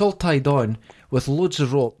drums. It's all tied on with loads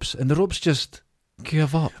of ropes, and the ropes just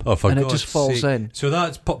give up. Oh, for and God's it just falls sake. in. So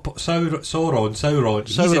that's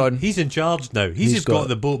Sauron. He's in charge now. He's just got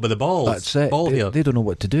the boat by the balls. That's it. Here. They don't know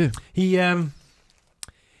what to do. He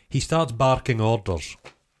starts barking orders.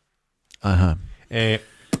 The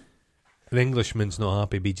Englishman's not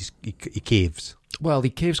happy, but he caves. Well, he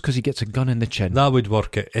caves because he gets a gun in the chin. That would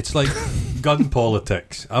work it. It's like gun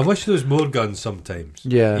politics. I wish there was more guns sometimes.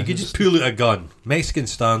 Yeah. You could just pull out a gun. Mexican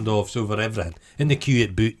standoffs over everything. In the queue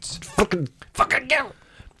at Boots. Fucking go!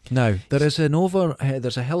 Now, there's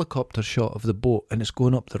a helicopter shot of the boat and it's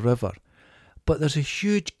going up the river. But there's a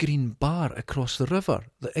huge green bar across the river.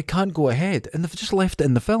 It can't go ahead. And they've just left it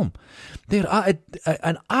in the film. They're at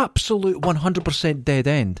an absolute 100% dead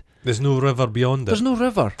end. There's no river beyond it. There's no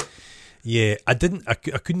river. Yeah, I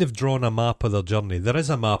couldn't have drawn a map of their journey. There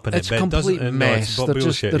is a map in it's it, but it doesn't. It's a complete mess.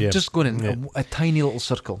 They're just going in a tiny little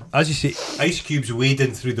circle. As you say, Ice Cube's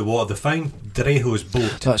wading through the water. They find Trejo's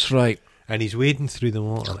boat. That's right. And he's wading through the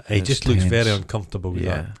water. He just looks very uncomfortable with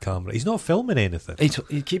that camera. He's not filming anything.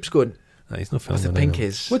 He keeps going. He's not filming with the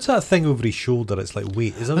pinkies. What's that thing over his shoulder? It's like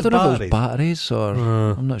weight. Is it I don't know if it's batteries or...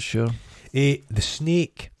 I'm not sure. The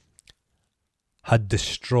snake had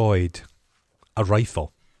destroyed a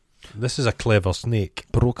rifle. This is a clever snake.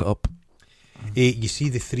 Broke it up. You see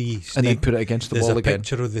the three snake... And then put it against the wall again. There's a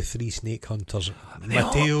picture of the three snake hunters.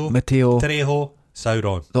 Mateo, Trejo,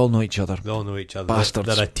 Sauron. They all know each other. Bastards.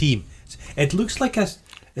 They're a team. It looks like a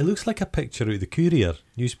picture out of the Courier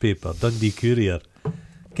newspaper, Dundee Courier.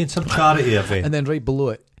 Getting some charity event. And then right below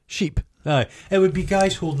it, sheep. Aye. It would be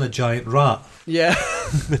guys holding a giant rat. Yeah.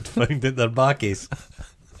 That found in their backies.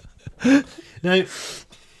 Now,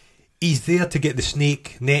 he's there to get the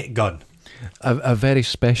snake net gun. A very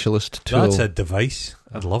specialist tool. That's a device.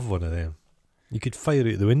 I'd love one of them. You could fire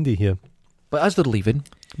out the window here. But as they're leaving,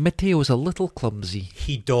 Mateo's a little clumsy.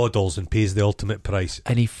 He dawdles and pays the ultimate price.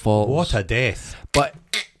 And he falls. What a death. But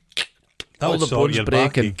that all the bones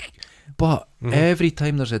breaking. But every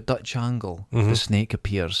time there's a Dutch angle, the snake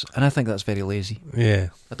appears. And I think that's very lazy. Yeah.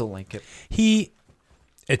 I don't like it.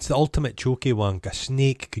 It's the ultimate chokey wank. A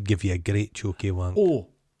snake could give you a great chokey wank. Oh,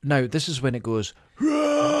 now this is when it goes... Do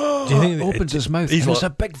you think opens its mouth and it's a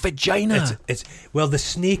big vagina. Well, the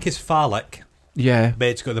snake is phallic. Yeah. But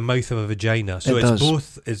it's got the mouth of a vagina. So it's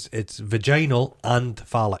both, it's vaginal and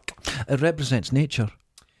phallic. It represents nature.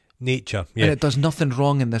 Nature, yeah. And it does nothing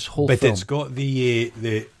wrong in this whole film. But it's got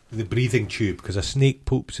the breathing tube, because a snake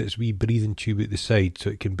pokes its wee breathing tube at the side so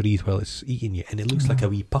it can breathe while it's eating you, and it looks like a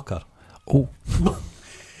wee pucker. Oh.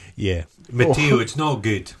 Yeah. Mateo, it's not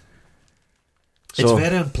good. It's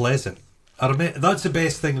very unpleasant. That's the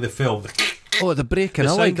best thing in the film. Oh, the breaking.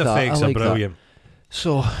 The I like sound that. effects are brilliant.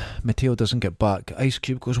 So Mateo doesn't get back. Ice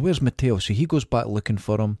Cube goes, "Where's Mateo?" So he goes back looking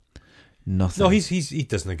for him. Nothing. No, he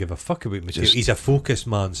doesn't give a fuck about Mateo. He's a focused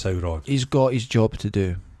man, Sauron. He's got his job to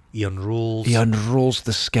do. He unrolls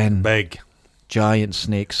the skin. Big. Giant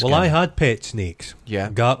snake skin. Well, I had pet snakes. Yeah.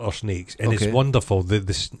 Garter snakes. And it's wonderful.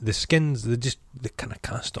 The skins, they kind of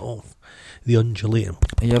cast it off. They undulate. Have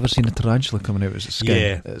you ever seen a tarantula coming out as a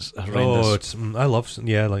skin? Yeah. It's horrendous. I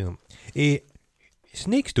like them.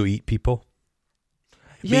 Snakes don't eat people.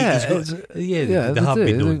 Yeah, they have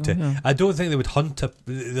been known to. Yeah. I don't think they would hunt.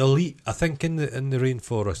 They'll eat. I think in the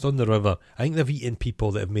rainforest, on the river, I think they've eaten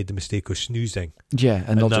people that have made the mistake of snoozing. Yeah,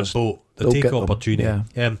 and in that boat. They'll take opportunity.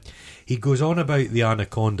 Yeah. He goes on about the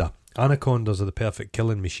anaconda. Anacondas are the perfect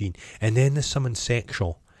killing machine. And then there's something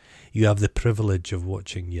sexual. You have the privilege of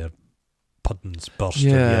watching your puddings burst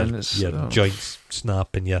and your joints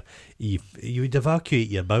snap, and you would evacuate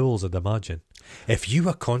your bowels, I'd imagine. If you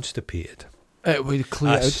were constipated, it would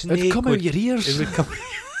clear out. It would come out your ears. It would come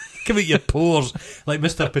out your pores like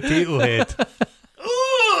Mr. Potato Head.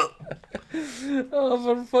 Oh,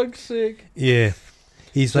 for fuck's sake. Yeah.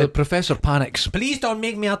 He's like, Professor panics. "Please don't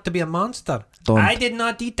make me out to be a monster. Don't. I did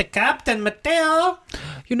not eat the Captain Mateo."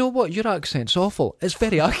 You know what? Your accent's awful. It's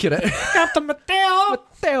very accurate. Captain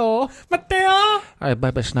Mateo. Alright,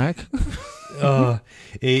 baby snack. The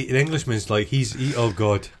Englishman's like, oh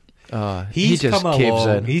God. He just caves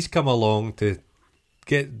in. He's come along to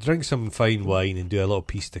drink some fine wine and do a little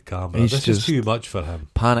piece to camera. This is too much for him.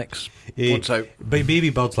 Panics. What's out? But Baby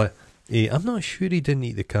Bird's like, "I'm not sure he didn't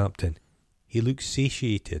eat the Captain. He looks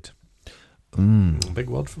satiated." Big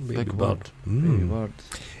word from Baby Bird. Baby Bird.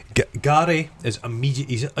 Gary is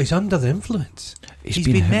he's under the influence. He's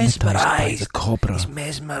been mesmerised by the cobra. He's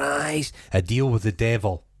mesmerised. A deal with the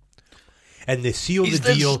devil. And they seal the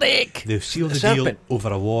deal. Snake. They seal the serpent. deal over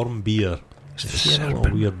a warm beer. It's the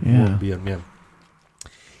serpent. Warm beer, man.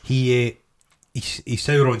 He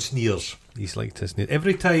Sauron sneers. He's like to sneer.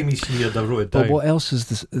 Every time he sneered, I wrote it down. But what else is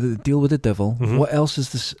this? The deal with the devil. Mm-hmm. What else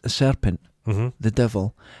is this? Serpent. Mm-hmm. The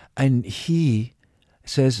devil. And he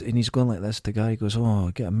says, and he's going like this to Gary. He goes, "Oh,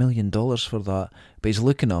 I get $1 million for that." But he's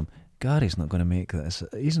looking at him. Gary's not going to make this.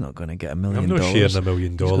 He's not going to get $1 million. I'm not sharing $1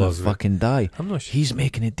 million. He's going to fucking die. I'm not sure. He's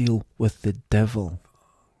making a deal with the devil.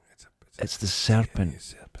 It's the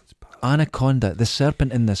serpent. Anaconda, the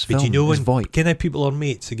serpent in this film. But you know, when Voight. Kind of people are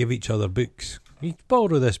mates to give each other books. You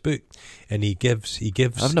borrow this book, and he gives.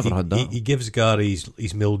 I've never had that. He gives Gary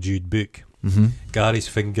his mildewed book. Mm-hmm. Gary's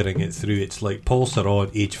fingering it through. It's like Paul Sarron,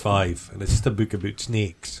 age 5, and it's just a book about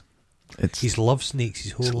snakes. He's loved snakes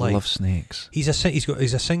his whole life. Loves snakes. He's a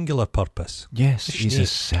singular purpose. Yes, he's a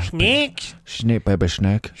serpent. Snake. Snake, baby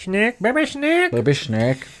snake. Snake, baby snake. Baby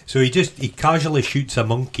snake. So he casually shoots a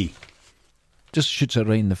monkey. Just shoots it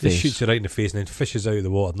right in the face. Just shoots it right in the face and then fishes out of the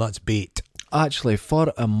water, and that's bait. Actually,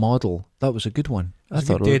 for a model, that was a good one. I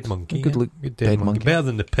thought dead monkey. A good dead monkey. Better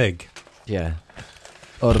than the pig. Yeah.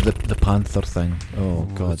 Or the panther thing. Oh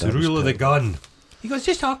God. It's the rule of the gun. He goes,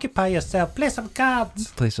 "Just occupy yourself. Play some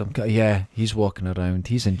cards." Yeah, he's walking around.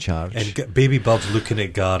 He's in charge. And Baby Bird's looking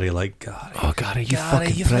at Gary like, "Gary, oh Gary, you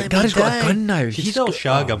fucking prick. Gary's got a gun now. She'd still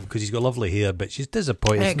shag him because he's got lovely hair, but she's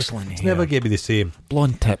disappointed. Excellent hair. It's never going to be the same.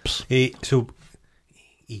 Blonde tips. So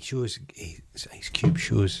he shows Ice Cube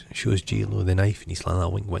shows J-Lo the knife, and he's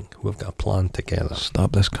like, "Wink, wink. We've got a plan together.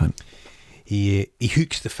 Stop this cunt." He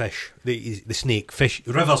hooks the fish, the snake, fish,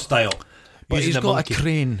 river style. But he's got a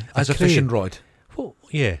crane as a fishing rod. Well,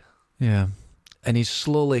 yeah. And he's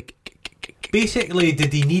slowly. Basically,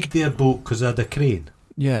 did he need their boat because they had a crane?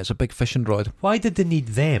 Yeah, it's a big fishing rod. Why did they need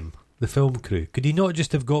them, the film crew? Could he not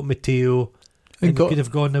just have got Mateo and could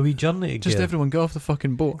have gone a wee journey together? Just everyone go off the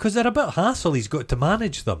fucking boat. Because they're a bit hassle, he's got to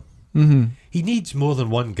manage them. Mm-hmm. He needs more than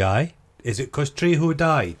one guy. Is it because Trejo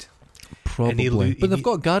died? Probably. But they've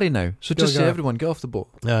got Gary now, so just say everyone get off the boat.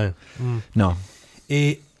 No.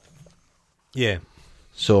 Yeah.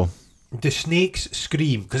 So the snakes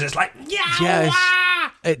scream because it's like, yes,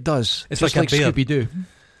 it does. It's just like Scooby-Doo,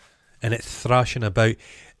 and it's thrashing about.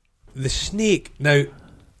 The snake now,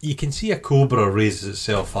 you can see a cobra raises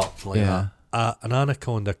itself up like that. An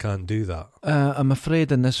anaconda can't do that. I'm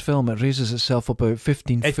afraid in this film it raises itself about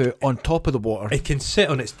 15 foot on top of the water. It can sit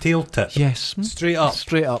on its tail tip. Yes, straight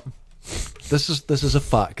up. This is a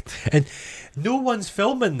fact, and no one's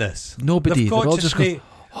filming this. Nobody. They're all just going,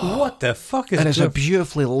 what the fuck is? And it's a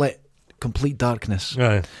beautifully lit, complete darkness.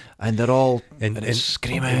 Right. And they're all and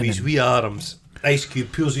screaming. And his wee arms. Ice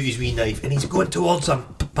Cube pulls out his wee knife and he's going towards him,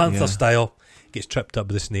 panther style. Gets tripped up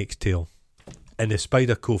with the snake's tail. and the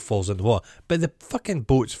spider cove falls in the water. But the fucking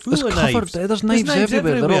boat's full of knives. There's knives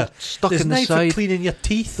everywhere. They're all stuck in the side. There's knife for cleaning your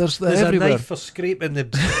teeth. There's a knife for scraping the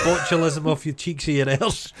botulism off your cheeks of your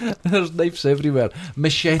ears. There's knives everywhere.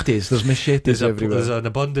 Machetes. There's machetes everywhere. There's an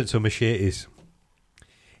abundance of machetes.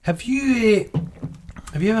 Have you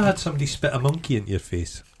ever had somebody spit a monkey into your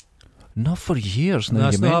face? Not for years now.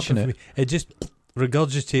 You mention it. It just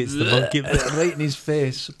regurgitates the monkey right in his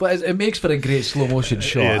face. But it makes for a great slow motion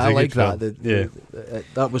shot. Yeah, I like that.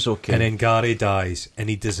 That was okay. And then Gary dies, and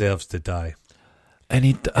he deserves to die. And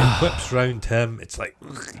he whips round him. It's like,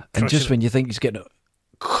 and just when you think he's getting it,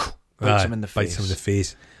 bites him in the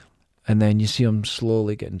face. And then you see him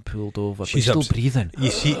slowly getting pulled over. But he's still breathing.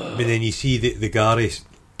 But then you see the Gary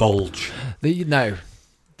bulge. Now,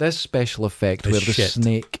 this special effect where the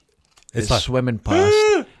snake is swimming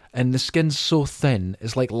past. And the skin's so thin,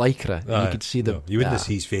 it's like lycra. You could see you wouldn't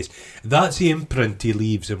see his face. That's the imprint he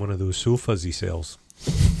leaves in one of those sofas he sells.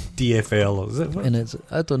 DFL, is it? And it's,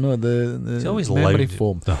 I don't know, it's always memory loud.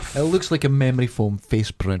 foam. It looks like a memory foam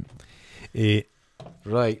face print.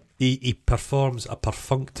 Right. He performs a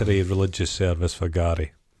perfunctory religious service for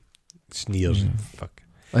Gary. Sneers and fuck.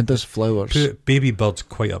 And does flowers. Baby Bird's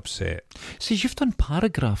quite upset. See, you've done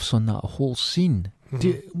paragraphs on that whole scene.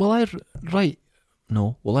 Will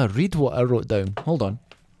I read what I wrote down? Hold on.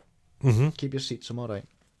 Keep your seats, I'm alright.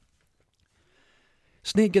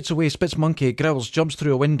 Snake gets away, spits monkey, growls, jumps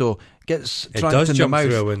through a window, gets trapped in the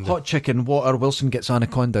mouth. Hot chicken, water, Wilson gets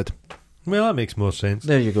anaconda'd. Well, that makes more sense.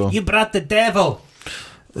 There you go. You brought the devil.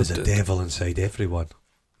 There's a devil inside everyone.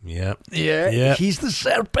 Yeah. He's the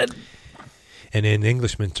serpent. And then the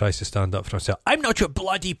Englishman tries to stand up for himself. I'm not your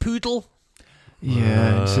bloody poodle.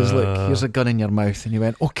 Yeah, he says, look, here's a gun in your mouth. And he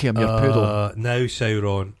went, okay, I'm your poodle. Now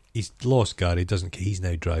Sauron, he's lost Gary, doesn't care. He's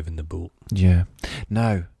now driving the boat. Yeah.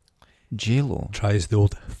 Now, J-Lo tries the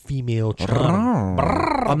old female charm.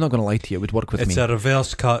 I'm not going to lie to you, it would work with me. It's a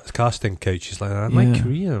reverse casting couch. She's like, my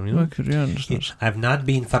career, you know. My career, I've not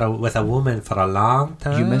been with a woman for a long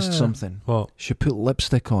time. You missed something. What? She put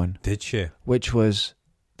lipstick on. Did she? Which was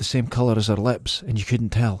the same colour as her lips, and you couldn't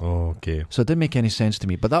tell. Oh, okay. So it didn't make any sense to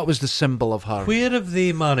me, but that was the symbol of her. Where have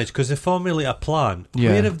they managed, because they formulate a plan,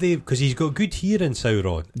 where have they, because he's got good hearing,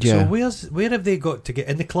 Sauron, so where have they got to get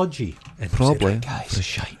in the cludgy? And probably, right, guys, the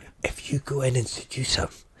shite. If you go in and seduce him,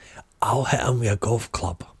 I'll hit him with a golf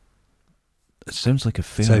club. It sounds like a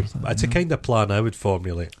fair thing. It's a kind of plan I would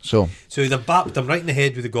formulate. So they've bapped him right in the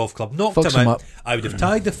head with the golf club, knocked him out. I would have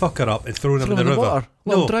tied the fucker up and thrown him in the river. Water.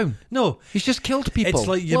 Let him drown. No. He's just killed people. It's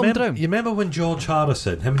like, you remember when George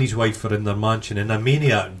Harrison, him and his wife were in their mansion and a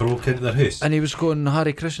maniac broke into their house? And he was going,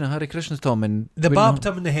 Hare Krishna to him. And they bapped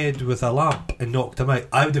him in the head with a lamp and knocked him out.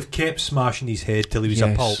 I would have kept smashing his head till he was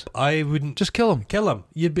a pulp. I wouldn't... Just kill him. Kill him.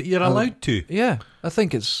 You're allowed to. Yeah, I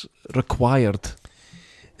think it's required.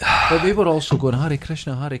 But they were also going Hare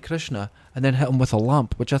Krishna, and then hit him with a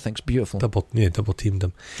lamp, which I think's beautiful. Double teamed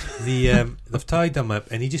him. They've tied him up,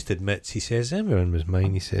 and he just admits. He says everyone was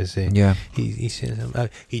mine. He says, He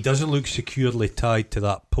says he doesn't look securely tied to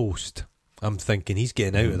that post. I'm thinking he's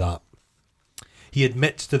getting out of that. He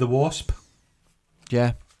admits to the wasp.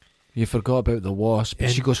 Yeah, you forgot about the wasp.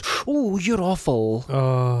 And she goes, "Oh, you're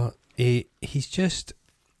awful." He's just.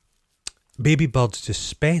 Baby Bird's just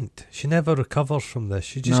spent. She never recovers from this.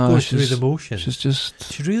 She just goes through the motions.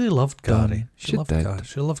 She really loved Gary. She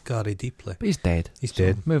loved Gary deeply. But he's dead. He's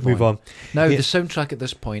dead. Move on. Now the soundtrack at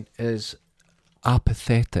this point is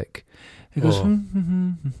apathetic. It goes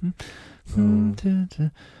I'm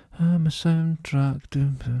a soundtrack.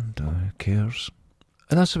 Who cares?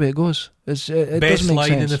 And that's the way it goes. It best doesn't make line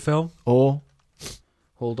sense. in the film. Oh,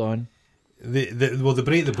 hold on. They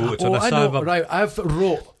break the boat. I know. Right, I've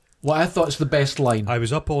wrote what I thought is the best line. I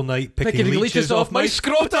was up all night picking leeches off my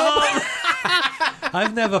scrotum.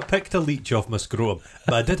 I've never picked a leech off my scrotum,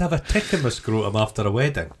 but I did have a tick in my scrotum after a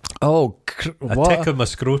wedding. Oh, a tick on my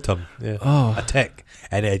scrotum. Yeah, a tick,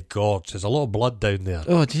 and it had gorged. There's a lot of blood down there.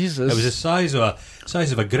 Oh Jesus! It was the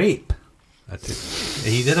size of a grape.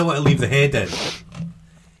 He didn't want to leave the head in.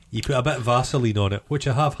 You put a bit of Vaseline on it, which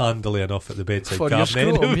I have handily enough at the bedside for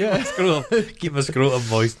cabinet. Your scrotum, Keep my scrotum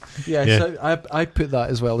moist. Yeah. So I put that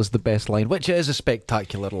as well as the best line, which is a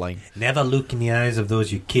spectacular line. Never look in the eyes of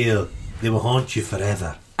those you kill. They will haunt you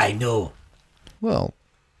forever. I know. Well,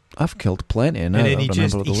 I've killed plenty, and then he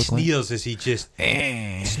sneers as he just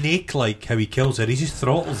snake-like how he kills her. He just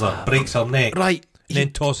throttles her, breaks her neck, right, and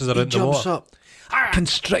then tosses her into the water. Jumps up.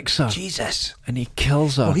 Constricts her. Jesus. And he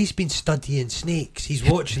kills her. Well, he's been studying snakes. He's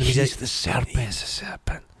watching them. He's the serpent. He's the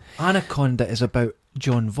serpent. Anaconda is about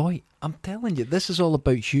John Voight. I'm telling you, this is all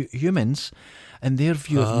about humans and their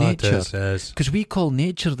view of nature. Because we call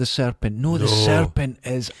nature the serpent. No, the serpent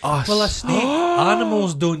is us. Well, a snake.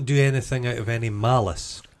 Animals don't do anything out of any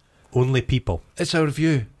malice. Only people. It's our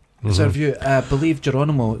view. It's our view. I believe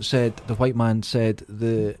Geronimo said, the white man said,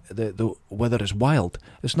 the wither is wild.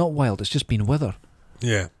 It's not wild. It's just been wither.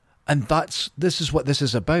 Yeah. And this is what this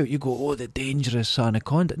is about. You go, oh, the dangerous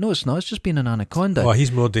anaconda. No, it's not. It's just been an anaconda. Oh,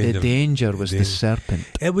 he's more dangerous. The danger was the serpent.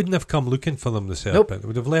 It wouldn't have come looking for them, the serpent. Nope. It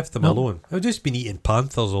would have left them alone. It would have just been eating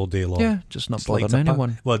panthers all day long. Yeah, just not bothering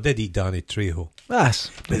anyone. Well, it did eat Danny Trejo.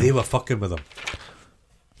 Yes. But they were fucking with him.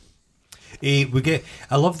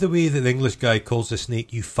 I love the way that the English guy calls the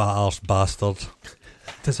snake, you fat arse bastard.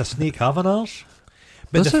 Does a snake have an arse?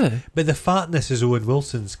 But the fatness is Owen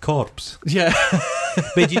Wilson's corpse. Yeah.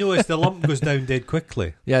 But you notice the lump goes down dead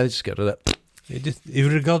quickly. Yeah, they just get rid of it. He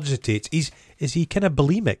regurgitates. Is he kind of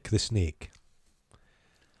bulimic, the snake?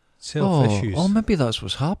 Self-issues. Oh, maybe that's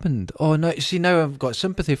what's happened. Oh, no, see, now I've got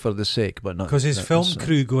sympathy for the sake, but not... Because his film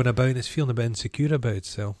crew going about and is feeling a bit insecure about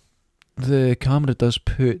itself. The camera does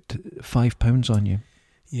put £5 on you.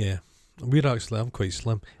 Yeah. I'm quite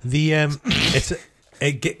slim. The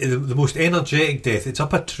most energetic death. It's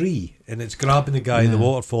up a tree and it's grabbing the guy in the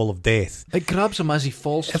waterfall of death. It grabs him as he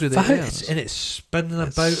falls through the air. And it's spinning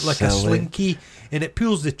about like a slinky and it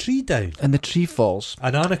pulls the tree down. And the tree falls.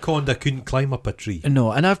 An anaconda couldn't climb up a tree.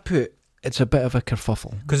 No, and I've put, it's a bit of a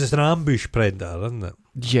kerfuffle. Because it's an ambush predator, isn't it?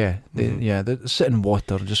 Yeah, they sit in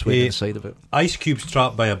water just waiting inside of it. Ice Cube's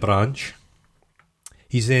trapped by a branch.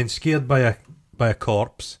 He's then scared by a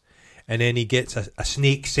corpse. And then he gets a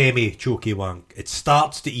snake semi-choky wank. It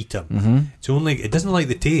starts to eat him. Mm-hmm. It doesn't like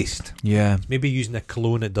the taste. Yeah. It's maybe using a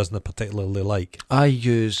cologne it doesn't particularly like. I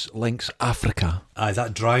use Lynx Africa.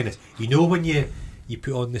 That dryness. You know when you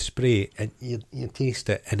put on the spray and you taste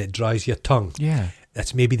it and it dries your tongue? Yeah.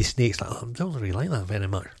 That's maybe the snake's like, I don't really like that very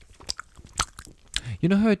much. You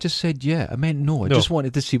know how I just said I meant no. I just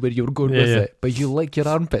wanted to see where you were going with it. But you like your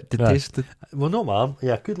armpit to taste it. Well, not my arm.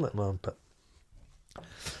 Yeah, I could lick my armpit.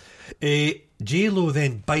 J-Lo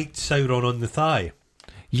then bites Sauron on the thigh.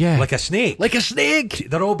 Yeah. Like a snake. Like a snake!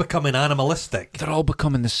 They're all becoming animalistic. They're all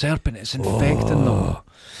becoming the serpent. It's infecting them.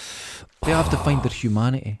 They have to find their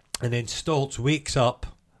humanity. And then Stoltz wakes up.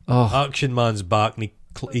 Action Man's back and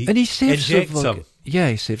he saves injects him. Yeah,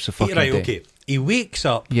 he saves the fucking day. Okay. He wakes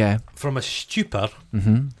up from a stupor,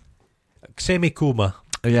 semi-coma.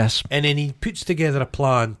 Yes. And then he puts together a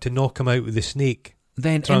plan to knock him out with the snake.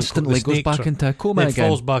 Then instantly goes back into a coma again. Then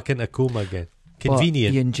falls back into a coma again.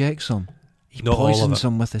 Convenient. But he injects him. He poisons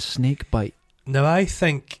him with a snake bite. Now I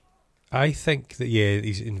think that he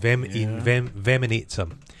envenenates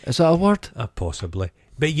him. Is that a word? Possibly.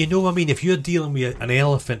 But you know what I mean, if you're dealing with an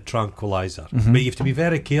elephant tranquilizer, but you have to be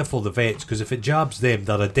very careful, the vets, because if it jabs them,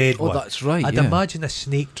 they're a dead one. Oh, that's right. I'd imagine a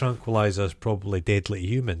snake tranquilizer is probably deadly to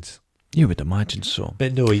humans. You would imagine so.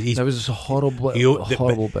 But no, there was a horrible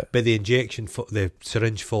bit. But the injection, the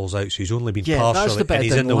syringe falls out, so he's only been partially, that's the bit and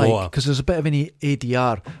he's in the water. Because there's a bit of an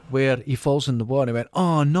ADR where he falls in the water and he went,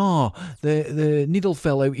 oh no, the needle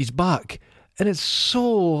fell out his back. And it's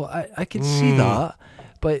so, I could see that,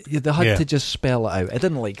 but they had to just spell it out. I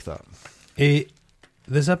didn't like that.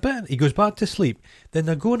 There's a bit, he goes back to sleep, then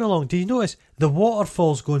they're going along. Do you notice the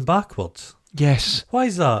waterfall's going backwards? Yes. Why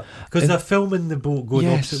is that? Because they're filming the boat going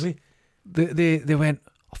opposite way. They went,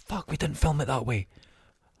 oh fuck, we didn't film it that way.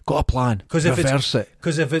 Got a plan. Reverse it.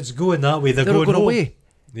 Because if it's going that way, they're going away.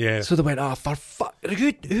 Yeah. So they went, for fuck,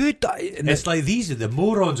 who died? It's like these are the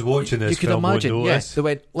morons watching this film. You can imagine, yes. They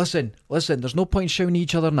went, listen, there's no point shouting at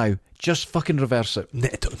each other now. Just fucking reverse it.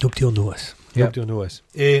 Nobody will notice. Nobody will notice.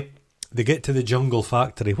 They get to the jungle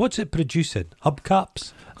factory. What's it producing?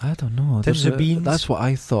 Hubcaps? I don't know. Beans? That's what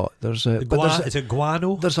I thought. Is it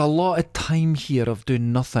guano? There's a lot of time here of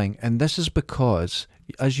doing nothing, and this is because,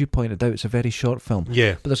 as you pointed out, it's a very short film.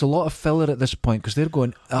 Yeah. But there's a lot of filler at this point because they're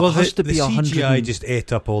going. Has to be the CGI just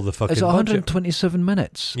ate up all the fucking. It's 127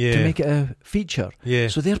 minutes to make it a feature. Yeah.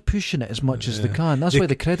 So they're pushing it as much as they can. That's why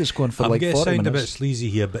the credits going for 40 minutes. I'm going to sound a bit sleazy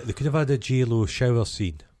here, but they could have had a J-Lo shower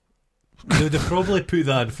scene. They would have probably put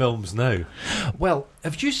that in films now. Well,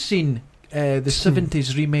 have you seen the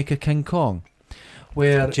 70s remake of King Kong,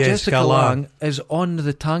 where Jessica Lange is on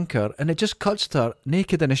the tanker and it just cuts to her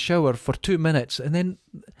naked in a shower for 2 minutes and then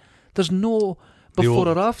there's no before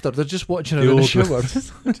or after. They're just watching her in a shower.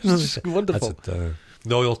 It's wonderful. That's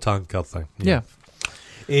the oil tanker thing. Yeah.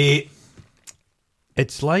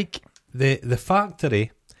 It's like the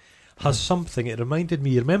factory has something. It reminded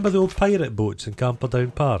me, you remember the old pirate boats in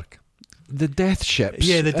Camperdown Park? the death ships.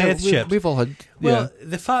 Yeah, the death ships. We've all had. Well,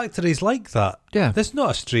 the factory's like that. Yeah, there's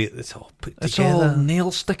not a straight. It's all put it's together. all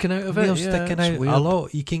nails sticking out of it. Nails sticking out. Weird. A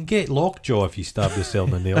lot. You can get lockjaw if you stab yourself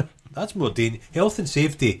in a nail. That's more dangerous. Health and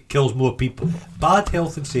safety kills more people. Bad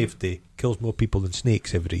health and safety kills more people than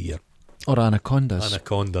snakes every year. Or anacondas.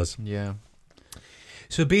 Anacondas. Yeah.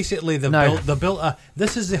 So basically, they built a.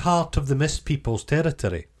 This is the heart of the Mist People's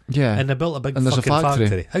territory. Yeah. And they built a big fucking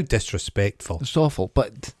factory. How disrespectful. It's awful.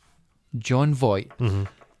 But John Voight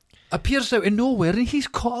appears out of nowhere and he's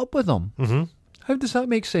caught up with them. Mm-hmm. How does that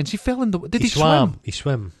make sense? He fell in the... Did he swim? He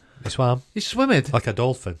swam. He swimmed. Like a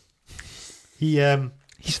dolphin. He's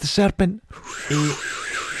the serpent.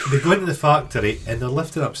 They go into the factory and they're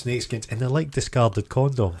lifting up snakeskins and they're like discarded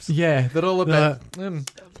condoms. Yeah, they're all a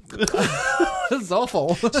bit... It's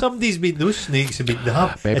awful. Somebody's been... Those snakes have been... They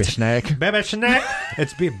have, baby snake. Baby snake.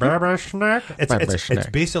 It's been baby snake. It's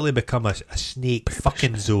basically become a snake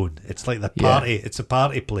fucking zone. It's like the party. Yeah. It's a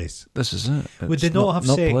party place. This is it. Would they not have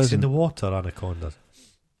sex pleasant. In the water, anacondas?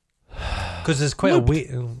 Because there's quite a weight...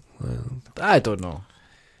 I don't know.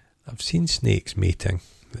 I've seen snakes mating.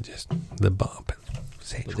 The butt up.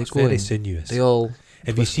 It's very sinuous. They all...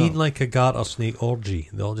 Have you seen like a garter snake orgy?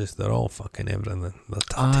 They're all fucking everything. They're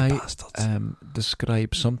dirty bastards.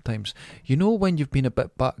 Describe sometimes. You know when you've been a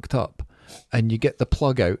bit backed up and you get the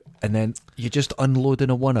plug out and then you just unload in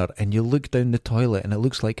a oneer and you look down the toilet and it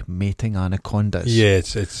looks like mating anacondas. Yeah,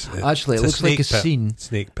 it's actually it looks like a scene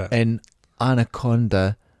snake pit in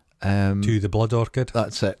Anaconda. To the blood orchid.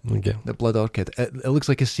 That's it. Okay. The blood orchid. It looks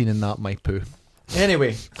like a scene in that, my poo.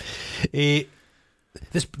 Anyway.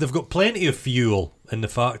 They've got plenty of fuel in the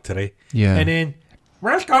factory. Yeah. And then,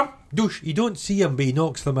 welcome, douche. You don't see him, but he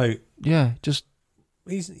knocks them out. Yeah,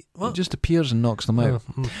 he just appears and knocks them out.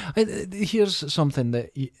 Here's something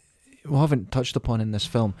that we haven't touched upon in this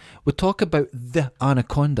film. We talk about the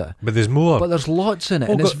anaconda. But there's more. But there's lots in it,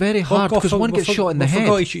 and it's very hard because one gets shot in the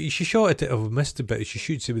head. She shot at it. I've missed a bit. She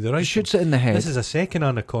shoots it with the rifle. She shoots it in the head. This is a second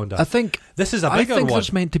anaconda. I think this is a bigger one. I think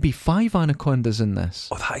there's meant to be 5 anacondas in this.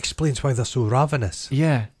 Oh, that explains why they're so ravenous.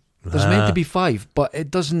 Yeah. There's meant to be 5, but it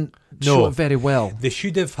doesn't show it very well. They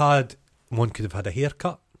should have had... One could have had a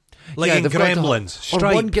haircut. Like in Gremlins.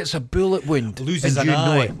 Or one gets a bullet wound. Loses and an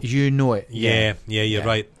eye. You know it. Yeah, you're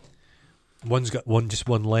right. One's got just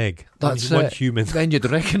one leg. That's one human. Then you'd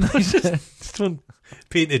recognise it.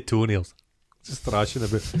 Painted toenails. Just thrashing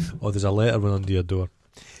about. Oh, there's a letter went under your door.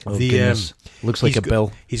 Oh, goodness. Looks like a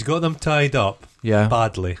bill. He's got them tied up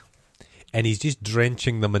badly. And he's just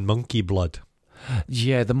drenching them in monkey blood.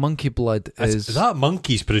 Yeah, the monkey blood is... That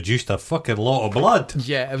monkey's produced a fucking lot of blood.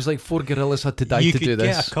 Yeah, it was like 4 gorillas had to die to do this. You could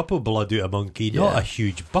get a cup of blood out of a monkey, not a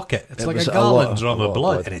huge bucket. It's like a gallon drum of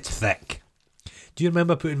blood, and it's thick. Do you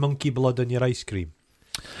remember putting monkey blood on your ice cream?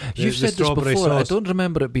 You've said this before. Sauce. I don't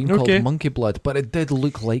remember it being called monkey blood, but it did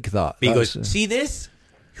look like that. He goes, see this?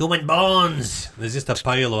 Human bones. There's just a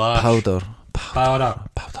pile of ash. Powder.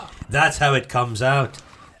 That's how it comes out.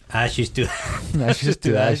 Ashes to ashes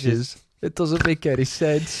to ashes. It doesn't make any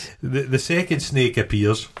sense. The second snake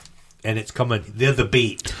appears, and it's coming. They're the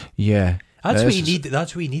bait. Yeah. That's what he needed.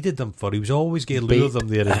 That's what he needed them for. He was always going to lure them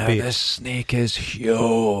there as bait. This snake is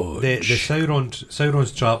huge. The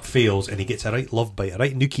Sauron's trap fails, and he gets a right love bite, a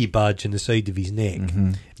right nookie badge in the side of his neck.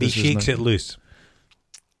 Mm-hmm. But he shakes it loose.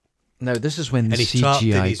 Now this is when the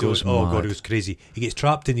CGI goes mad. Oh god, it was crazy. He gets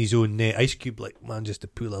trapped in his own net. Ice Cube, like man, just to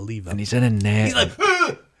pull a lever, and he's in a net. He's like,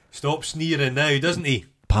 ah! Stop sneering now, doesn't he?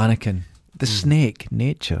 Panicking. The snake,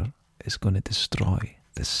 nature, is going to destroy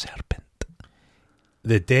the serpent.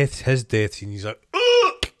 His death, and he's like,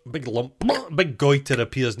 big lump, big goiter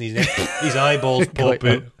appears in his neck. His eyeballs pop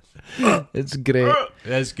out. It's great.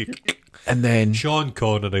 That's good. And then Sean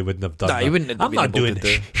Connery wouldn't have done that. He wouldn't have I'm not doing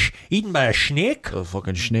eaten by a snake. Oh,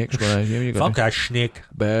 fucking snakes. Fuck a snake.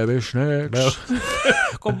 Baby snakes.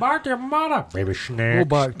 Go back to your mother. Baby snakes. Go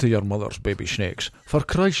back to your mother's baby snakes. For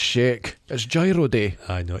Christ's sake. It's Gyro Day.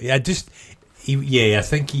 I know. Yeah, I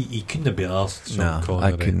think he couldn't have been asked. Sean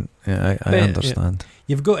Connery. I couldn't. Yeah, I understand.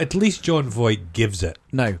 You've got at least John Voight gives it.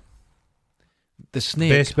 Now, the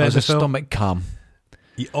snake has a stomach cam.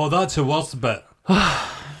 Oh, that's the worst bit.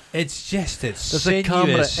 There's a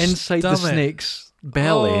camera inside the snake's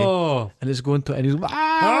belly, and it's going to, and he's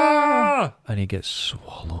and he gets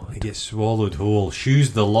swallowed. He gets swallowed whole.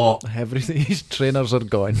 Shoes the lot. Everything. His trainers are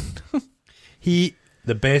gone. The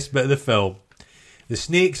best bit of the film, the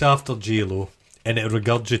snake's after J-Lo, and it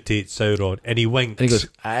regurgitates Sauron, and he winks. And he goes,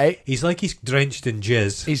 aye. He's like he's drenched in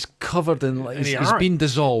jizz. He's covered in, like, he's been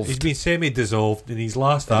dissolved. He's been semi-dissolved, and his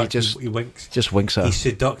last act, he winks. Just winks at her. He's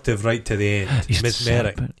seductive right to the end. He's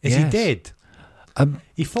mesmeric. Is he dead?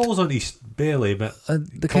 He falls on his barely, but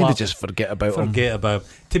they kind of just forget about them.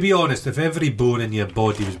 To be honest, if every bone in your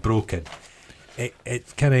body was broken, it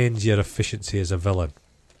kind of ends your efficiency as a villain.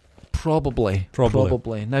 Probably.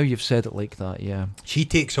 Now you've said it like that, yeah. She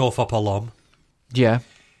takes off up a lum. Yeah.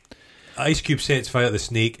 Ice Cube sets fire to the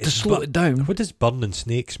snake. To slow it down. What does burning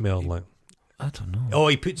snake smell like? I don't know. Oh,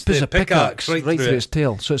 he puts the pickaxe right through its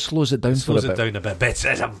tail, so it slows it down for a bit.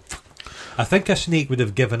 I think a snake would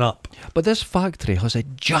have given up. But this factory has a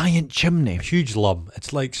giant chimney. A huge lum.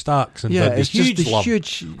 It's like Starks and it's huge just lum.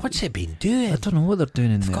 Huge. What's it been doing? I don't know what they're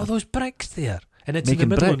doing in there. They've got all those bricks there. And it's making in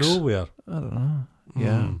the middle bricks. of nowhere. I don't know.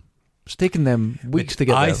 Yeah. It's taken them weeks to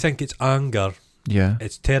get there. I think it's anger. Yeah.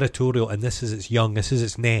 It's territorial, and this is its young. This is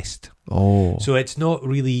its nest. Oh. So it's not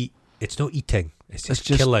really... It's not eating. It's just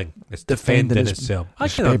killing. It's defending itself. I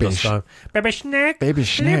can understand. Baby snake. Baby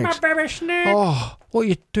snake. My baby snake. Oh, what are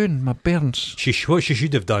you doing, my bairns? What she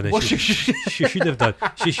should have done is she should have done.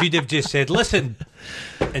 She should have just said, "Listen,"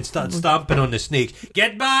 and started stamping on the snake.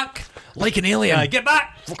 Get back, like an alien. Get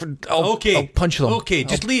back. Okay, I'll punch them. Okay,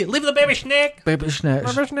 just leave the baby snake. Baby snake.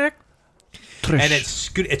 Baby snake. And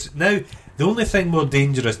it's now. The only thing more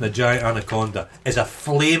dangerous than a giant anaconda is a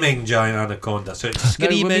flaming giant anaconda. So it's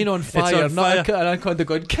screaming. Now, we mean on fire, not an anaconda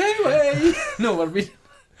going, Kiwi! No, we're mean.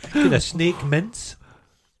 Could a snake mince?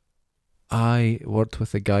 I worked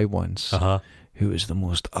with a guy once who was the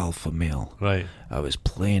most alpha male. Right. I was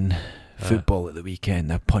playing football at the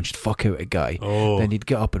weekend. I punched fuck out a guy. Oh. Then he'd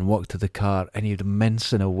get up and walk to the car and he'd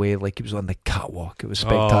mince in a way like he was on the catwalk. It was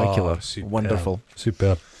spectacular. Wonderful.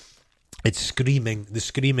 Superb. It's screaming, the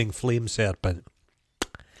screaming flame serpent.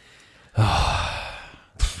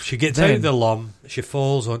 She gets out of the lum, she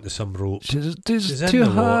falls onto some rope. She's too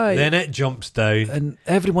high. Then it jumps down. And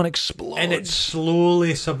everyone explodes. And it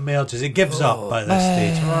slowly submerges. It gives up by this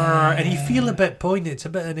stage. And you feel a bit poignant. It's a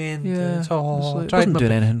bit an end. Yeah.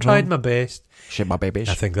 Tried my best. Shit, my babies.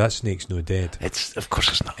 I think that snake's no dead. Of course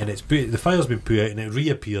it's not. And the fire's been put out and it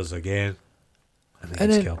reappears again.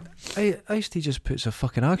 And then Ice-T just puts a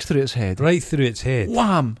fucking axe through its head. Right through its head.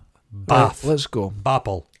 Wham! Bath. Right, let's go.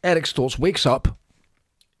 Bapple. Eric Stoltz wakes up.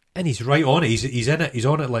 And he's right on it. He's in it. He's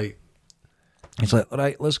on it like... He's like,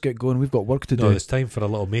 right, let's get going. We've got work to do. No, it's time for a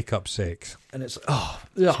little makeup sex. And it's...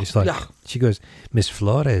 She's like, she goes, Miss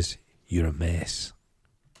Flores, you're a mess.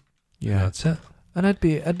 Yeah. That's it. And I'd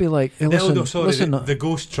be like, hey, listen, the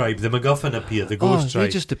ghost tribe, the MacGuffin appear, the ghost tribe.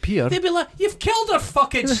 They just appear. They'd be like, you've killed our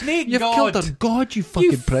fucking snake, You've killed our god, you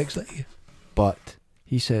fucking pricks. But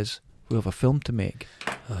he says, we have a film to make.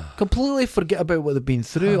 Completely forget about what they've been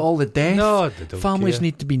through, all the death. No, they don't Families care.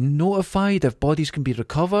 need to be notified if bodies can be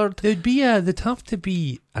recovered. There'd have to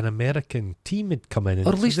be an American team had come in, or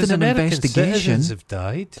at least an American investigation. Citizens have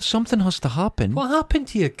died. Something has to happen. What happened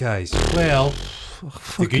to you guys? Well,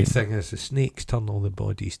 the good thing is the snakes turn all the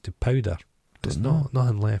bodies to powder. There's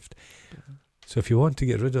nothing left. So if you want to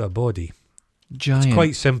get rid of a body, giant, it's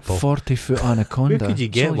quite simple. 40-foot anaconda. Where could you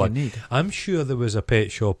get one? You need. I'm sure there was a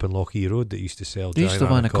pet shop in Lockheed Road that used to sell they giant used to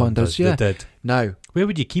have anacondas. Yeah, they did. Now, where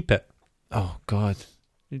would you keep it? Oh God,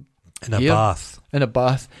 in a bath. In a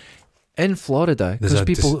bath in Florida, because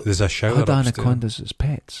people there's a shower had anacondas as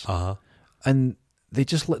pets, and they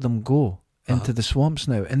just let them go into the swamps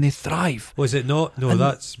now, and they thrive. Was it not? No,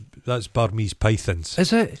 that's Burmese pythons.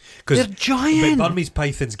 Is it? They're giant. But Burmese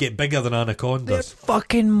pythons get bigger than anacondas. They're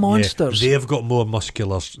fucking monsters. Yeah, they've got more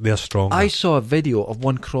muscular. They're stronger. I saw a video of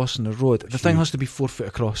one crossing the road. The thing has to be 4 foot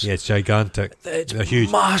across. Yeah, it's gigantic. They're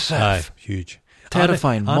huge, massive. Aye, huge,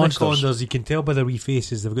 terrifying monsters. Anacondas, you can tell by their wee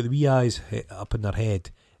faces. They've got the wee eyes up in their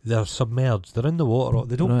head. They're submerged. They're in the water.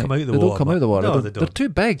 They don't come out of the water. They don't come out of the water. No, they're too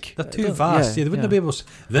big. They're too vast. Yeah, they wouldn't be able to...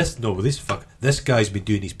 This guy's been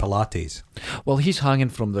doing his Pilates. Well, he's hanging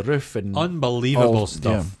from the roof and... Unbelievable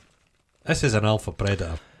stuff. Yeah. This is an alpha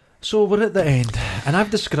predator. So we're at the end, and I've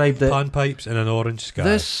described it... Panpipes in an orange sky.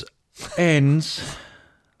 This ends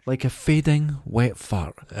like a fading wet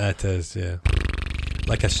fart. It is, yeah.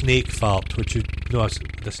 Like a snake fart, which you... No,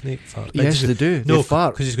 the snake fart. Yes, they do. No, they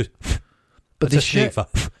fart. Because he goes... But it's a snake fart.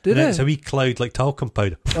 It's a wee cloud like talcum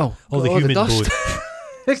powder. Oh, all the human the dust. bone.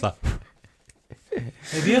 It's that.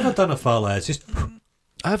 Have you ever done a fart like that? It's just...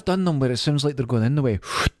 I've done them where it sounds like they're going in the way.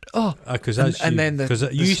 Because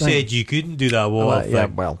you said you couldn't do that water thing. Yeah,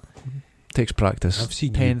 well, takes practice. I've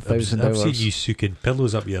seen 10,000 hours. I've seen you soaking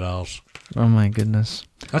pillows up your arse. Oh my goodness.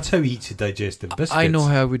 That's how he eats the digestive biscuits. I know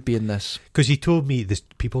how I would be in this. Because he told me this.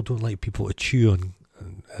 People don't like people to chew on.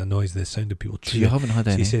 Annoys the sound of people chewing. So you haven't had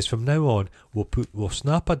any. So he says from now on we'll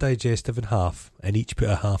snap a digestive in half and each put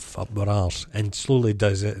a half up our arse and slowly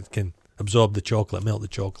does it. It can absorb the chocolate, melt the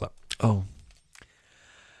chocolate. Oh,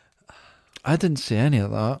 I didn't say any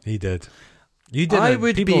of that. He did. You didn't. I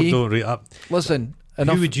would people be. Don't read up. Listen.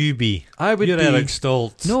 Who would you be? I would You're be Eric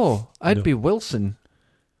Stoltz. No, I'd be Wilson.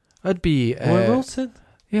 I'd be Wilson.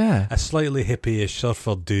 Yeah, a slightly hippie-ish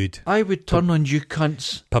surfer dude. I would turn on you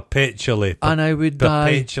cunts perpetually, and I would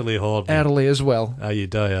perpetually die horny. early as well. You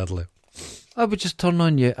die early. I would just turn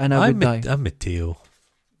on you and I would die. I'm Mateo.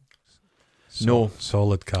 No,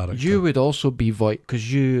 solid character. You would also be Voight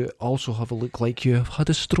because you also have a look like you have had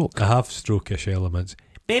a stroke. I have stroke-ish elements.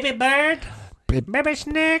 Baby bird. Baby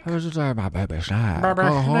snake. How's my baby snake?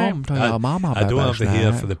 Go home to your mama, I don't have snake. the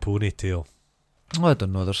hair for the ponytail. Oh, I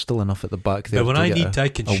don't know. There's still enough at the back there. But when I need to, I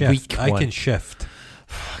can shift. I can shift.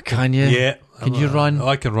 Can you? Yeah. Can you run? Oh,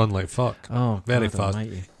 I can run like fuck. Oh, very God fast.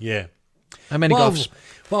 Almighty. Yeah. How many golfs?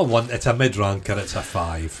 Well, it's a mid-ranker. It's a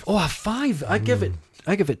 5. Oh, a 5. I give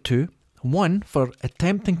it 2. 1 for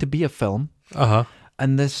attempting to be a film.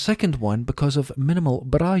 And the second one because of minimal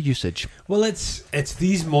bra usage. Well, it's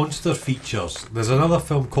these monster features. There's another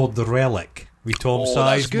film called The Relic with Tom Sizemore.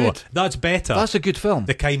 That's good. That's better. That's a good film.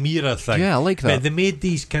 The Chimera thing. Yeah, I like that. But they made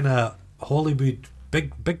these kind of Hollywood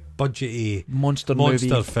big budgety monster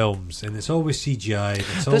films, and it's always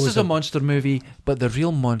CGI. This is a monster movie, but the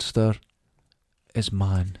real monster is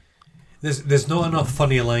man. There's not enough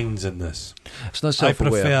funny lines in this. It's not self-aware.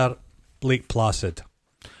 I prefer Lake Placid.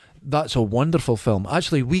 That's a wonderful film.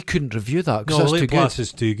 Actually, we couldn't review that because Lake Placid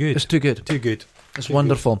is too good. It's too good. Too good. It's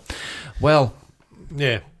wonderful. Good. Well,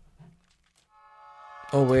 yeah.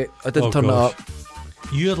 Oh wait, I didn't turn it up.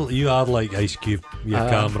 You are like Ice Cube with your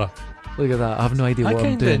camera. Look at that. I have no idea what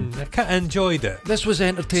I'm doing. I enjoyed it. This was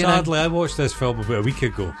entertaining. Sadly, I watched this film about a week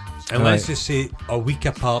ago, and let's just say a week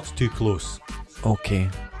apart's too close. Okay,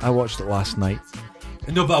 I watched it last night.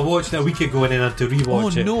 No, but I watched it a week ago and then I had to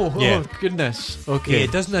rewatch it. Oh no! Yeah. Oh goodness! Okay, yeah,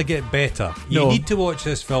 it doesn't get better. You need to watch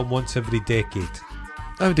this film once every decade.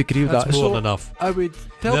 I would agree with that. That's more than enough. I would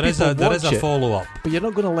tell there is a follow-up, but you're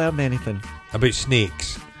not going to learn anything about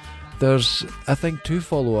snakes. There's, I think, 2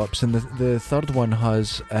 follow-ups, and the third one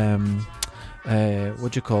has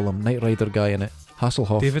what do you call him? Knight Rider guy in it,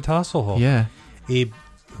 Hasselhoff. David Hasselhoff. Yeah.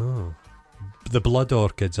 The blood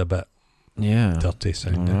orchid's a bit dirty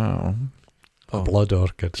sounding. Wow. Blood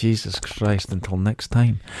orchid. Jesus Christ! Until next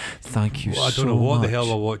time. Thank you so much. I don't know what the hell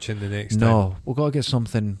we're watching the next time. No, we've got to get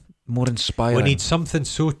something more inspiring. We need something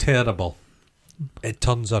so terrible it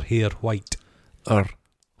turns our hair white.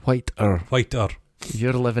 Whiter.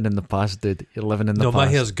 You're living in the past, dude. You're living in the past. No, my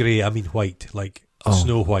hair's grey. I mean white, like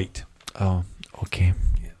snow white. Oh, okay.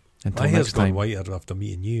 Yeah. Until my next hair's time. gone whiter after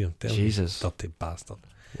meeting you. I'm telling Jesus. You, dirty bastard.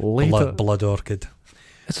 Blood orchid.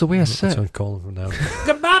 It's the way I sit. That's what I'm calling him now.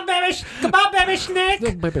 Come on, baby snake.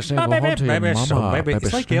 Baby snake. Baby.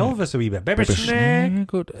 It's like Elvis a wee bit. Baby snake.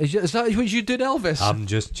 Good. Is that what you did, Elvis? I'm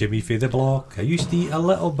just Jimmy for the block. I used to eat a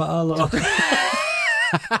little bit of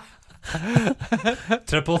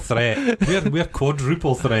triple threat. We're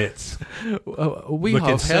quadruple threats. We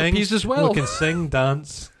have herpes as well. We can sing,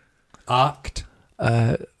 dance, act,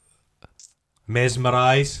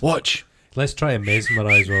 mesmerise. Watch. Let's try and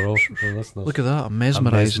mesmerise our listeners. Look at that. I'm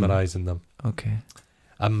mesmerising them. Okay.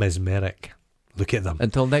 I'm mesmeric. Look at them.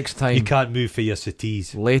 Until next time. You can't move for your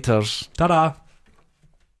cities. Laters. Ta-da.